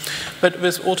proceed. But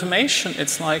with automation,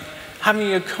 it's like having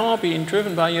your car being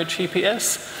driven by your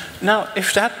GPS. Now,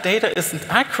 if that data isn't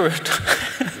accurate,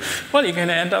 well, you're going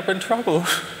to end up in trouble.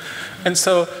 And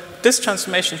so this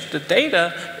transformation of the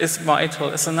data is vital.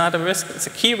 It's another risk. It's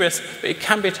a key risk, but it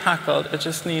can be tackled. It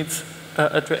just needs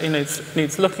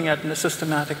looking at in a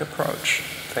systematic approach.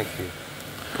 Thank you.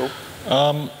 Paul?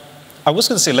 I was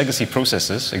going to say legacy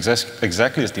processes,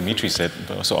 exactly as Dimitri said,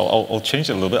 so I'll change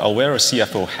it a little bit. I'll wear a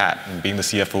CFO hat, and being the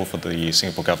CFO for the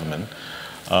Singapore government.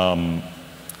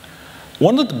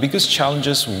 One of the biggest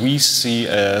challenges we see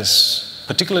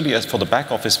particularly as for the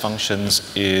back office functions,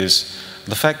 is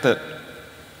the fact that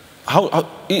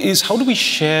how do we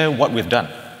share what we've done?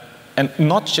 And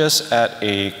not just at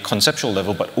a conceptual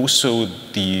level, but also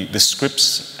the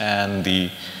scripts and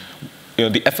the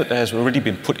effort that has already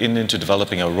been put into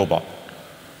developing a robot.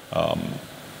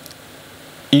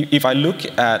 If I look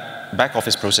at back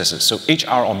office processes, so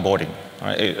HR onboarding,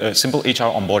 right, a simple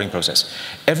HR onboarding process.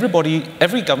 Every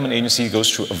government agency goes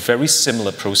through a very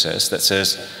similar process that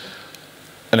says,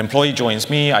 an employee joins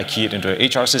me, I key it into an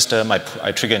HR system,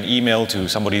 I trigger an email to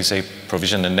somebody, say,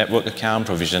 provision a network account,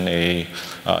 provision a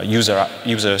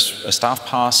staff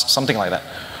pass, something like that.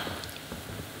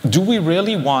 Do we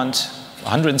really want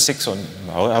 106, or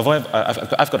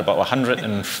I've got about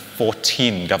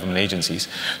 114 government agencies.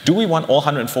 Do we want all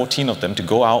 114 of them to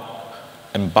go out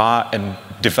and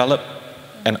develop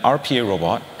an RPA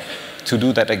robot to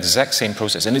do that exact same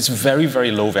process? And it's very,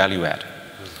 very low value add.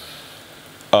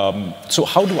 So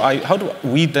how do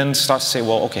we then start to say,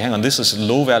 well, okay, hang on, this is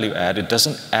low value add. It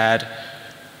doesn't add,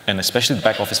 and especially the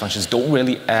back office functions don't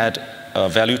really add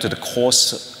value to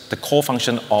the core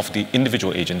function of the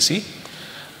individual agency.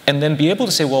 And then be able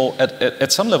to say, well,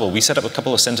 at some level, we set up a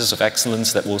couple of centers of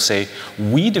excellence that will say,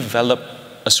 we develop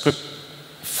a script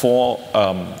for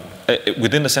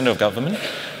within the center of government,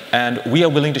 and we are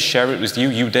willing to share it with you.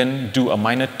 You then do a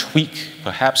minor tweak,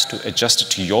 perhaps, to adjust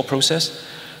it to your process.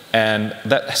 And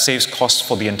that saves costs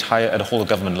for at the whole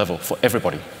government level, for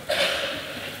everybody.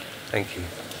 Thank you.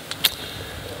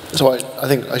 So I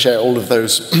think I share all of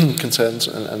those concerns,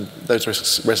 and those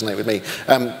risks resonate with me.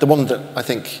 The one that I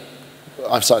think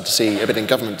I've started to see a bit in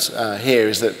government here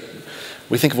is that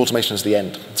we think of automation as the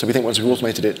end. So we think once we've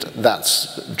automated it,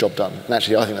 that's the job done. And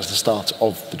actually, I think that's the start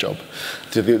of the job.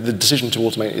 The decision to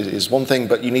automate is one thing,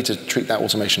 but you need to treat that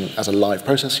automation as a live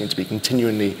process. You need to be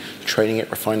continually training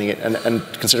it, refining it, and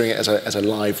considering it as a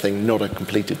live thing, not a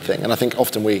completed thing. And I think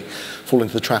often we fall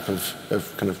into the trap of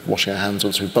kind of washing our hands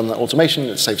once we've done that automation.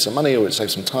 It saves some money or it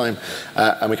saves some time,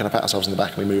 and we kind of pat ourselves on the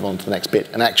back and we move on to the next bit.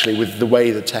 And actually, with the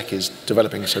way the tech is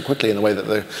developing so quickly and the way that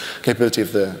the capability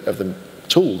of the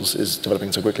tools is developing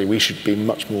so quickly, we should be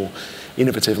much more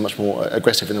innovative and much more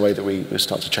aggressive in the way that we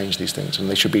start to change these things. And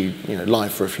they should be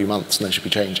live for a few months, and they should be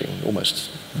changing almost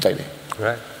daily.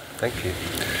 Right, thank you.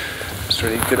 That's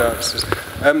really good answers.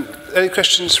 Any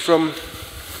questions from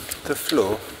the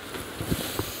floor?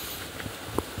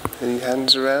 Any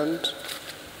hands around?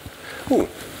 Oh,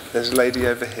 there's a lady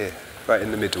over here, right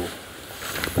in the middle.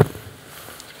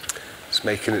 It's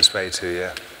making its way to you.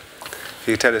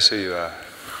 Can you tell us who you are?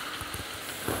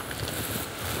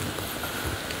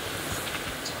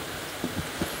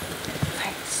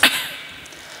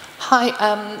 Hi,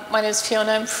 my name is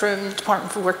Fiona. I'm from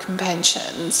Department for Work and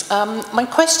Pensions. My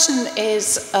question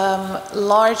is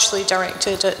largely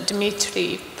directed at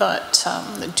Dimitri, but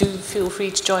do feel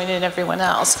free to join in everyone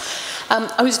else.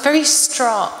 I was very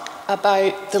struck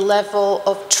about the level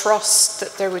of trust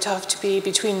that there would have to be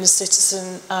between the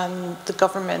citizen and the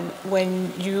government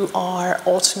when you are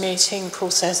automating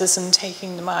processes and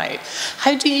taking them out.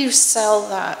 How do you sell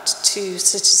that to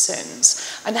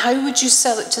citizens? And how would you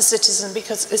sell it to citizens?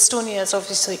 Because Estonia is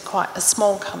obviously quite a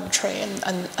small country, and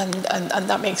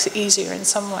that makes it easier in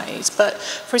some ways. But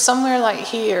for somewhere like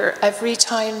here, every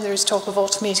time there's talk of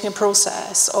automating a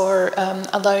process or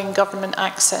allowing government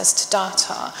access to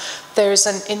data, there's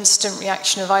an instant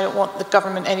reaction of, I don't want the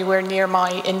government anywhere near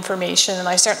my information, and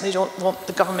I certainly don't want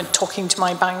the government talking to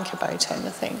my bank about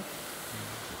anything.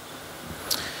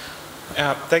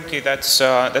 Thank you. That's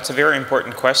a very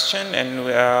important question,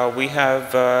 and we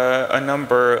have a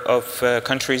number of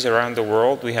countries around the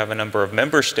world. We have a number of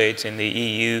member states in the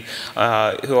EU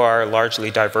who are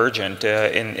largely divergent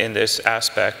in this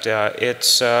aspect.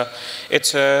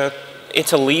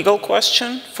 It's a legal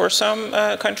question for some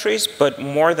countries, but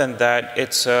more than that,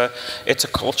 it's a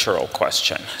cultural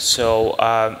question. So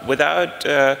without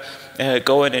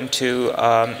going into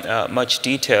much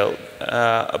detail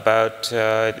about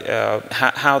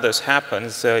how this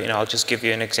happens, I'll just give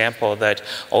you an example that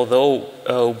although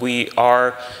we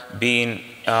are being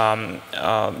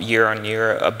year on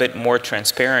year a bit more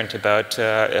transparent about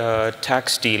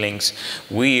tax dealings,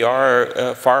 we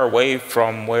are far away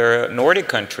from where Nordic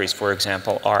countries, for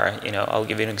example, are. I'll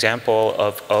give you an example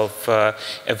of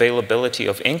availability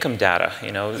of income data.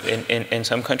 In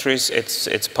some countries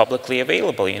it's publicly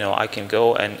available. I can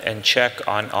go and check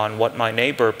on what my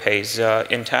neighbor pays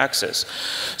in taxes.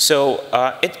 So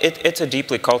it's a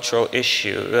deeply cultural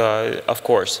issue, of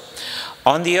course.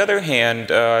 On the other hand,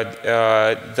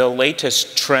 the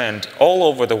latest trend all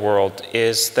over the world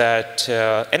is that,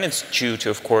 and it's due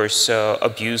to, of course,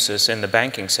 abuses in the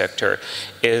banking sector,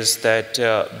 is that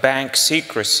bank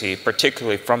secrecy,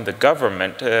 particularly from the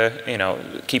government,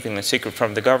 keeping the secret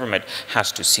from the government,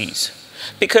 has to cease.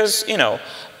 Because,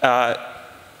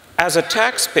 as a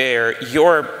taxpayer,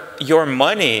 your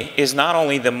money is not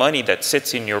only the money that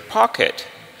sits in your pocket,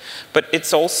 but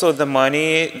it's also the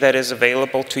money that is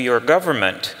available to your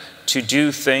government to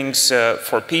do things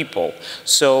for people.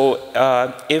 So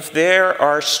if there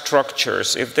are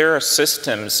structures, if there are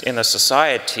systems in a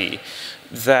society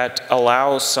that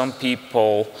allow some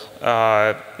people,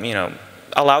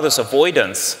 allow this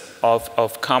avoidance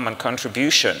of common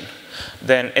contribution,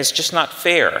 then it's just not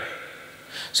fair.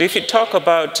 So if you talk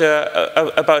about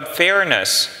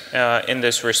fairness in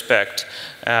this respect,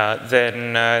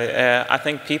 then I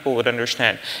think people would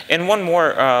understand. And one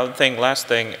more last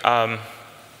thing,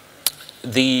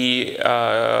 the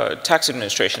tax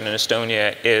administration in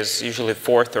Estonia is usually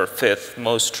 4th or 5th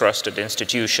most trusted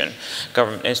institution,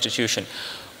 government institution,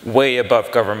 way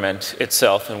above government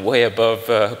itself and way above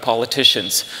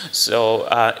politicians. So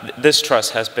this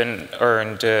trust has been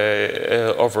earned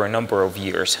over a number of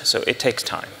years, so it takes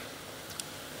time.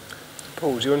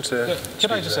 Paul, do you want to?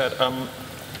 Can I just add?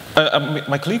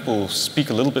 My colleague will speak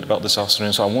a little bit about this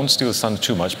afternoon, so I won't steal his thunder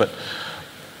too much, but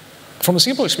from the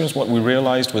Singapore experience, what we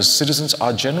realized was citizens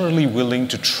are generally willing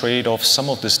to trade off some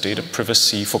of this data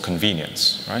privacy for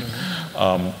convenience, right?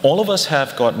 All of us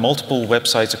have got multiple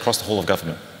websites across the whole of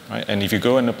government, right? And if you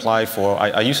go and apply for,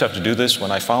 I used to have to do this,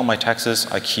 when I file my taxes,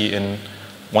 I key in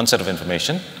one set of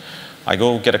information. I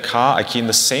go get a car, I key in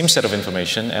the same set of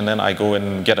information, and then I go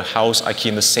and get a house, I key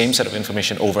in the same set of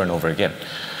information over and over again.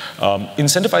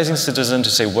 Incentivizing citizens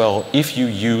to say, well, if you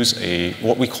use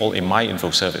what we call a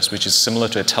MyInfo service, which is similar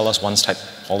to a tell us once type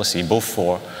policy, both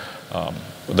for,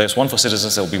 there's one for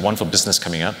citizens, there'll be one for business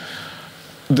coming up.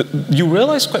 You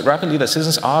realize quite rapidly that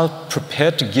citizens are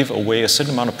prepared to give away a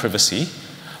certain amount of privacy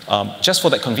just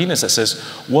for that convenience that says,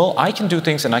 well, I can do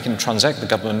things and I can transact the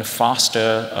government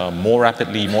faster, more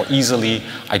rapidly, more easily.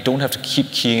 I don't have to keep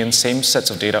keying in same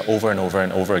sets of data over and over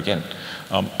and over again.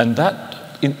 And that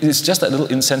it's just that little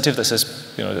incentive that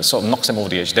says, that sort of knocks them over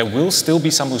the edge. There will still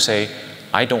be some who say,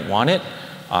 I don't want it.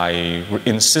 I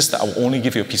insist that I will only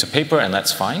give you a piece of paper and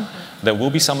that's fine. There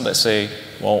will be some that say,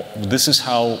 well, this is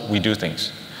how we do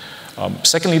things.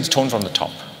 Secondly, the tone from the top.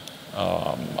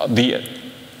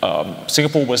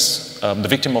 Singapore was the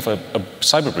victim of a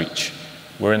cyber breach,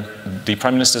 wherein the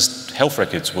Prime Minister's health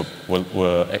records were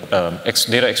data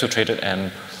exfiltrated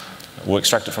and were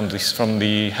extracted from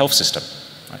the health system.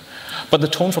 But the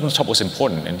tone from the top was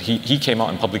important, and he came out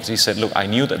and publicly said, look, I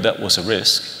knew that was a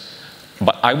risk,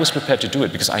 but I was prepared to do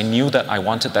it because I knew that I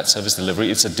wanted that service delivery.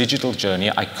 It's a digital journey.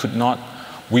 I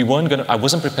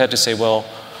wasn't prepared to say, well,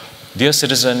 dear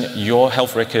citizen, your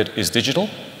health record is digital,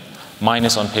 mine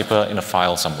is on paper in a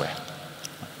file somewhere.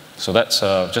 So that's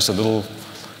just a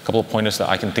couple of pointers that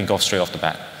I can think of straight off the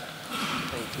bat.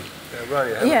 Thank you.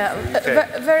 Rania, yeah,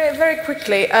 very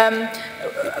quickly.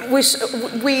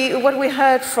 What we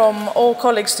heard from all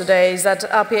colleagues today is that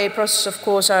RPA processes, of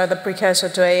course, are the precursor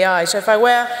to AI. So if I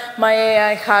wear my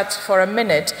AI hat for a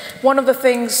minute, one of the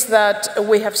things that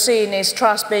we have seen is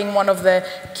trust being one of the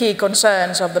key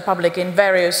concerns of the public in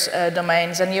various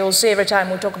domains. And you'll see every time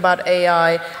we talk about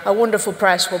AI, a wonderful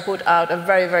press will put out a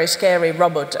very, very scary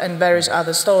robot and various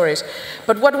other stories.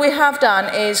 But what we have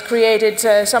done is created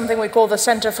something we call the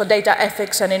Center for Data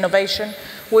Ethics and Innovation,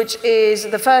 which is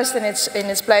the first in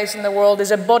its place in the world.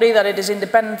 Is a body that it is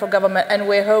independent from government, and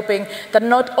we're hoping that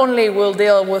not only will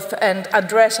deal with and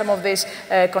address some of these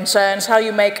concerns, how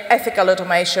you make ethical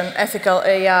automation, ethical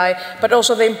AI, but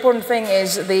also the important thing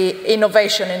is the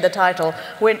innovation in the title.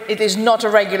 When it is not a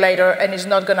regulator and is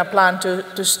not going to plan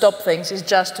to stop things, it's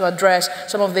just to address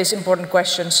some of these important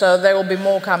questions. So there will be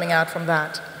more coming out from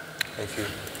that. Thank you.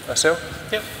 Marcel?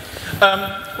 Yep.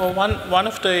 Well, one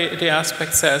of the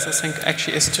aspects there, I think,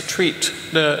 actually is to treat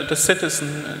the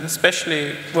citizen, and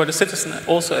especially the citizen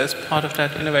also as part of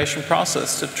that innovation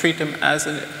process, to treat them as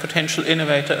a potential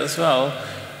innovator as well.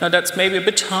 Now, that's maybe a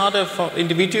bit harder for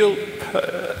individuals,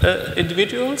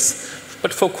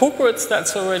 but for corporates,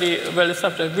 that's already well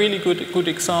established. Really good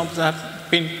examples. I've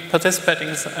been participating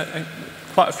in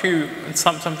quite a few, and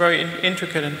some very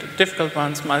intricate and difficult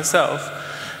ones myself.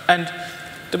 And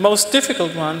the most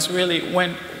difficult ones really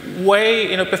went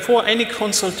way, before any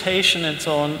consultation and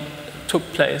so on took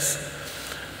place.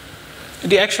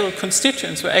 The actual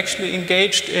constituents were actually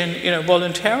engaged in,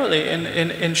 voluntarily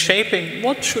in shaping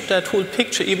what should that whole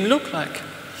picture even look like.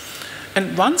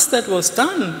 And once that was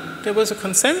done, there was a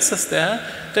consensus there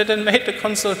that then made the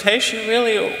consultation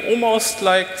really almost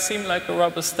seem like a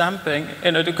rubber stamping,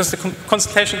 because the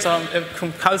consultations are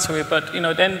compulsory, but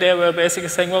then they were basically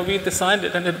saying, well, we designed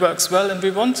it and it works well and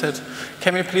we want it.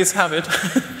 Can we please have it?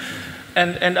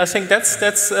 and I think that's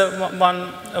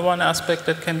one aspect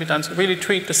that can be done, to really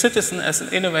treat the citizen as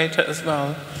an innovator as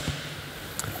well.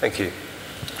 Thank you.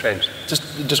 James?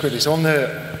 Just quickly, so on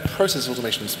the process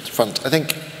automation front, I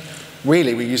think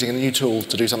really we're using a new tool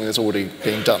to do something that's already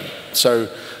being done. So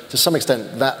to some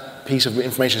extent, that piece of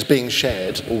information is being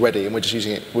shared already, and we're just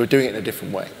using it, we're doing it in a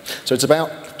different way. So it's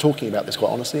about talking about this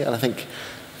quite honestly, and I think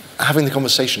having the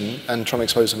conversation and trying to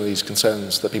expose some of these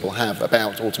concerns that people have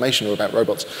about automation or about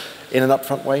robots in an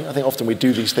upfront way. I think often we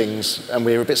do these things and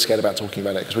we're a bit scared about talking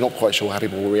about it because we're not quite sure how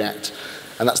people will react.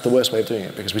 And that's the worst way of doing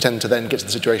it, because we tend to then get to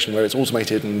the situation where it's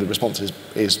automated and the response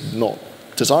is not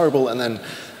desirable, and then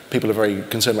people are very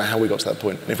concerned about how we got to that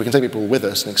point. And if we can take people with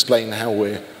us and explain how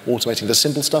we're automating the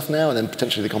simple stuff now and then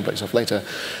potentially the complex stuff later,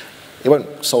 it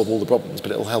won't solve all the problems,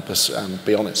 but it'll help us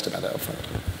be honest about that up front.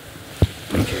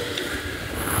 Thank you.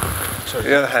 Sorry,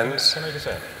 the other hands. Can I just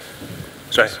say?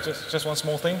 Sorry. Just one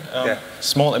small thing. Yeah.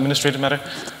 Small administrative matter.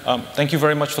 Thank you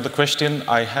very much for the question.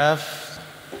 I have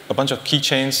a bunch of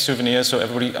keychains, souvenirs, so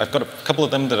everybody, I've got a couple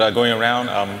of them that are going around.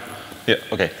 Yeah,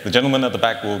 okay. The gentleman at the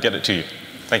back will get it to you.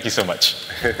 Thank you so much.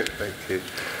 Thank you.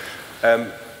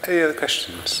 Any other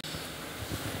questions?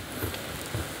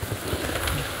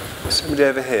 Somebody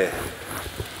over here.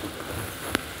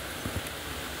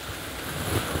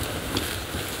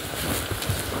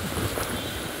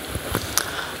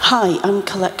 Hi, I'm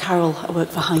Colette Carroll. I work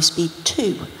for High Speed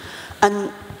 2.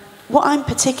 And what I'm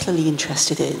particularly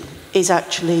interested in is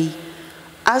actually,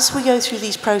 as we go through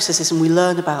these processes and we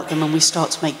learn about them and we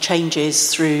start to make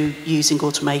changes through using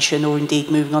automation or indeed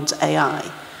moving on to AI,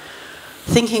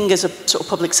 thinking as a sort of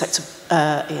public sector,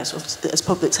 as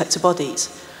public sector bodies,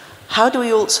 how do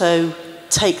we also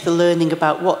take the learning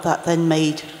about what that then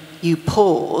made you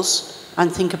pause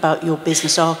and think about your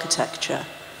business architecture,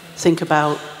 think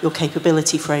about your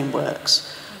capability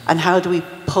frameworks, and how do we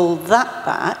pull that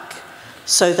back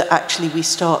so that actually we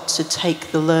start to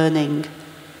take the learning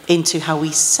into how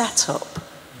we set up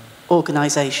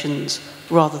organisations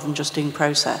rather than just doing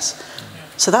process.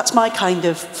 So that's my kind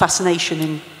of fascination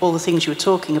in all the things you were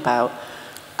talking about.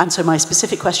 And so my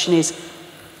specific question is,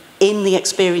 in the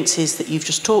experiences that you've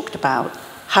just talked about,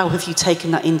 how have you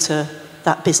taken that into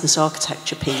that business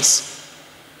architecture piece?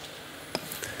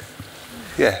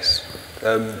 Yes.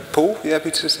 Paul, you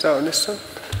happy to start on this one?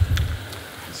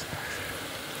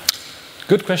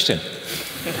 Good question.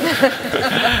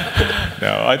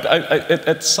 No,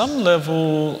 at some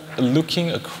level,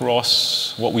 looking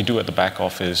across what we do at the back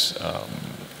office,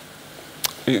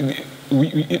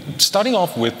 starting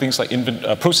off with things like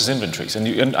process inventories,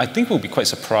 and I think we'll be quite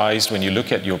surprised when you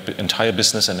look at your entire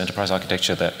business and enterprise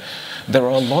architecture that there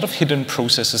are a lot of hidden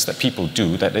processes that people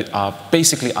do that are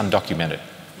basically undocumented.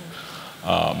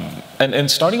 And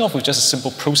starting off with just a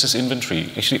simple process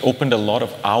inventory actually opened a lot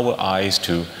of our eyes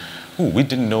to, ooh, we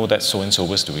didn't know that so-and-so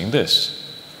was doing this.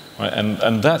 Right?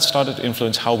 And that started to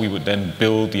influence how we would then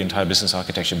build the entire business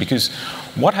architecture. Because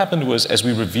what happened was, as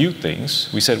we reviewed things,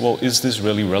 we said, well, is this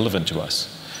really relevant to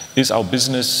us? Is our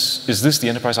business, is this the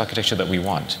enterprise architecture that we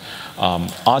want?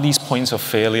 Are these points of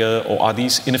failure, or are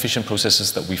these inefficient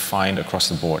processes that we find across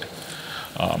the board?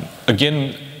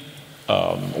 Again,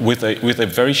 with a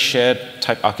very shared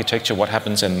type architecture, what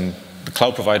happens, and the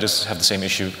cloud providers have the same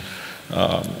issue,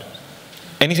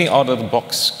 anything out of the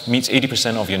box meets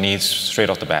 80% of your needs straight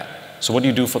off the bat. So what do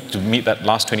you do to meet that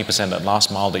last 20%, that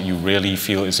last mile that you really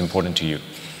feel is important to you?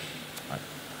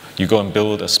 You go and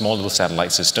build a small little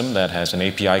satellite system that has an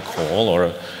API call or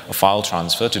a file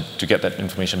transfer to get that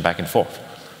information back and forth.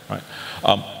 Right?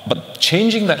 But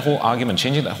changing that whole argument,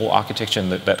 changing that whole architecture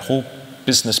and that whole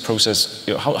business process,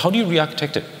 how do you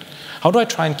re-architect it? How do I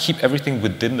try and keep everything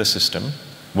within the system?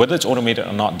 Whether it's automated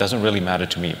or not doesn't really matter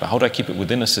to me, but how do I keep it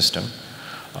within a system?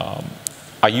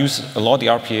 I use a lot of the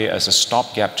RPA as a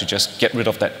stopgap to just get rid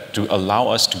of that, to allow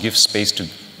us to give space to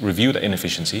review the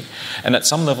inefficiency. And at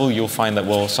some level, you'll find that,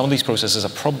 well, some of these processes are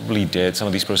probably dead. Some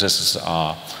of these processes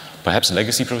are perhaps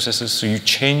legacy processes. So you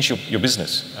change your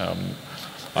business.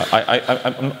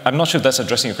 I'm not sure if that's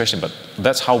addressing your question, but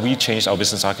that's how we changed our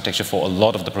business architecture for a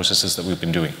lot of the processes that we've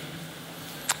been doing.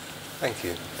 Thank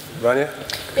you. Rania?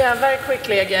 Yeah, very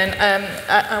quickly again,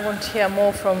 I want to hear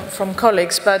more from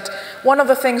colleagues, but one of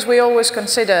the things we always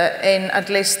consider in at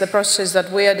least the processes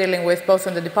that we are dealing with, both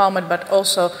in the department, but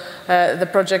also the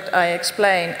project I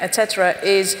explain, etc.,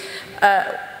 is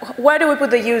where do we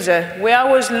put the user? We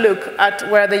always look at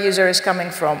where the user is coming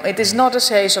from. It is not a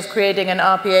case of creating an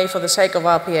RPA for the sake of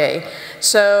RPA.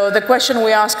 So the question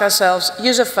we ask ourselves,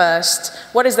 user first,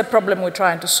 what is the problem we're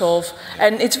trying to solve?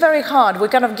 And it's very hard. We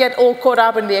kind of get all caught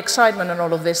up in the excitement and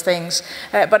all of these things.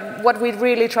 But what we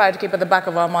really try to keep at the back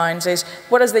of our minds is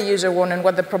what does the user want and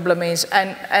what the problem is.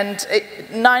 And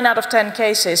 9 out of 10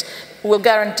 cases will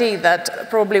guarantee that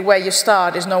probably where you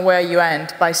start is not where you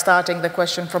end by starting the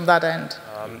question from that end.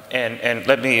 And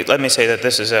let me say that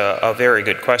this is a very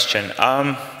good question.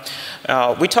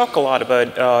 We talk a lot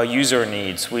about user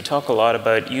needs. We talk a lot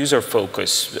about user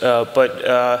focus.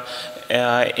 But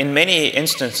in many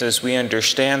instances, we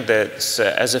understand that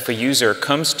as if a user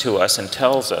comes to us and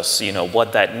tells us,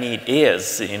 what that need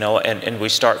is, and we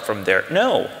start from there.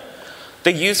 No.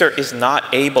 The user is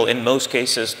not able, in most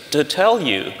cases, to tell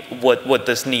you what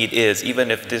this need is,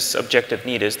 even if this objective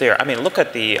need is there. I mean, look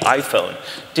at the iPhone.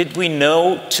 Did we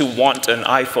know to want an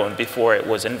iPhone before it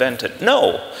was invented?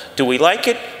 No. Do we like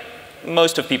it?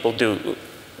 Most of people do.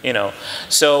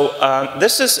 So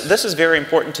this is very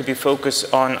important to be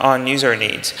focused on user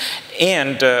needs.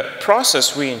 And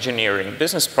process reengineering,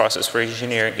 business process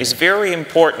reengineering is very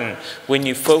important when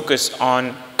you focus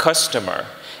on customer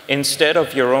instead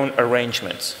of your own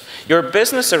arrangements. Your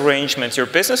business arrangements, your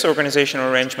business organizational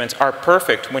arrangements are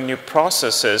perfect when your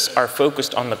processes are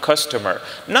focused on the customer,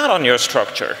 not on your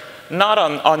structure, not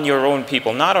on your own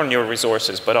people, not on your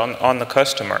resources, but on the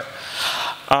customer.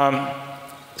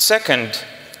 Second,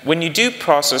 when you do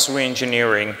process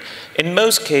reengineering, in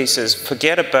most cases,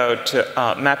 forget about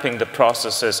mapping the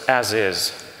processes as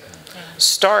is.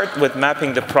 Start with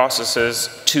mapping the processes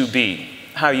to be,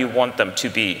 how you want them to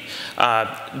be.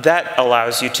 That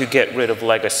allows you to get rid of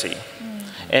legacy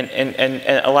and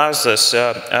allows us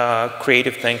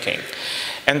creative thinking.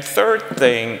 And third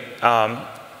thing,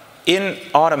 in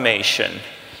automation,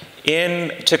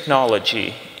 in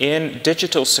technology, in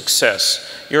digital success,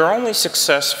 you're only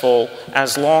successful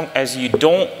as long as you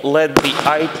don't let the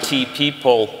IT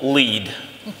people lead.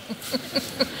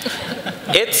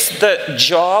 It's the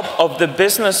job of the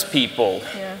business people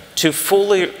to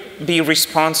fully be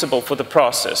responsible for the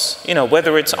process,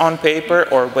 whether it's on paper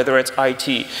or whether it's IT.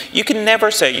 You can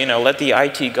never say, let the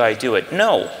IT guy do it.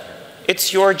 No,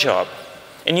 it's your job.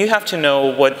 And you have to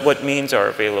know what means are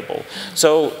available.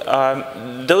 So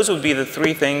those would be the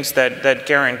 3 things that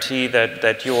guarantee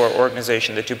that your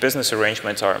organization, that your business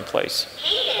arrangements are in place.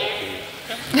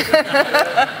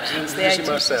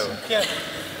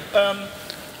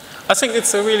 I think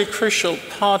it's a really crucial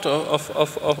part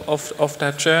of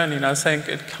that journey, and I think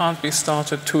it can't be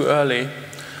started too early.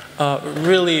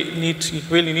 Really need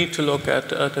to look at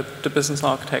the business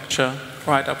architecture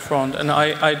right up front. And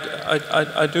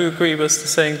I do agree with the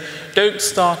saying, don't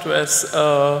start with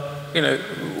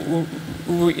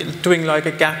doing like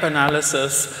a gap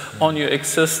analysis on your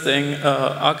existing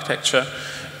architecture.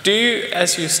 Do,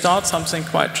 as you start something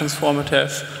quite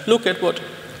transformative, look at what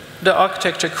the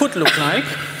architecture could look like,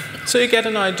 so you get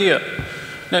an idea.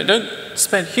 No,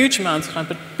 spend huge amounts of time,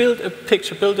 but build a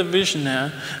picture, build a vision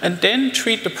there, and then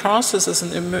treat the process as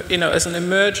an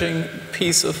emerging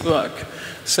piece of work.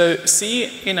 So see,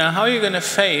 how you're going to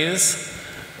phase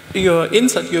your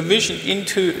insight, your vision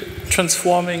into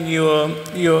transforming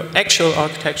your actual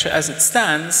architecture as it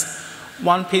stands,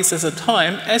 one piece at a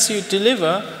time, as you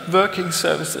deliver working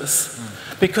services.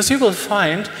 Because you will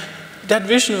find that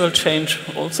vision will change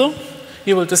also.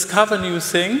 You will discover new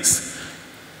things,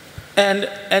 and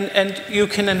you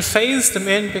can then phase them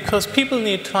in because people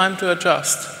need time to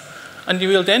adjust. And you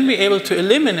will then be able to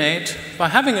eliminate, by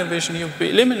having a vision, you'll be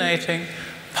eliminating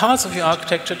parts of your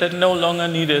architecture that are no longer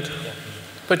needed.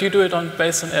 But you do it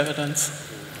based on evidence.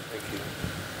 Thank you.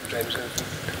 James?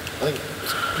 I think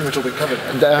it's pretty much all been covered.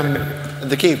 And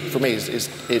the key for me is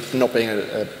it not being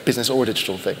a business or a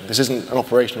digital thing. This isn't an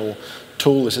operational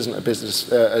tool. This isn't a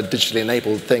business, a digitally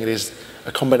enabled thing. It is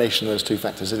a combination of those two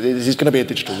factors. It is going to be a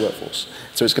digital workforce.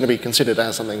 So it's going to be considered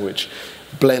as something which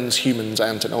blends humans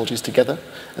and technologies together.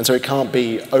 And so it can't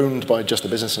be owned by just a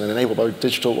business and enabled by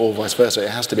digital, or vice versa.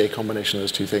 It has to be a combination of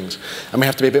those two things. And we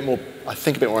have to be a bit more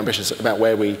ambitious about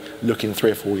where we look in 3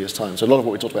 or 4 years' time. So a lot of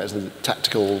what we talked about is the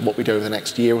tactical, what we do over the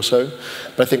next year or so.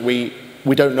 But I think we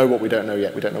don't know what we don't know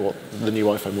yet. We don't know what the new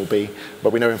iPhone will be.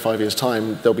 But we know in 5 years'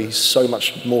 time, there'll be so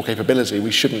much more capability.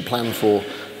 We shouldn't plan for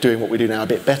doing what we do now a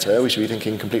bit better. We should be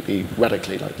thinking completely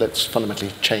radically, like let's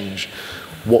fundamentally change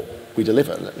what we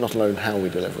deliver, not alone how we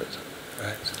deliver it.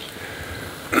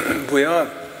 Right. We are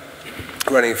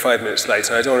running 5 minutes late,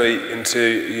 and I don't want to eat into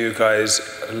you guys'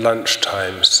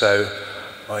 lunchtime, so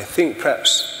I think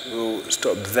perhaps we'll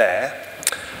stop there.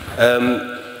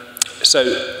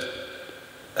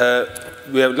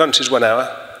 We have lunch is 1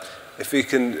 hour. If we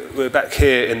can, we're back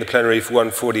here in the plenary for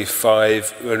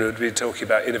 1:45, when we'll be talking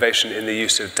about innovation in the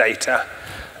use of data.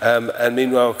 And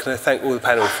meanwhile, can I thank all the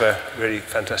panel for really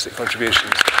fantastic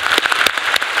contributions.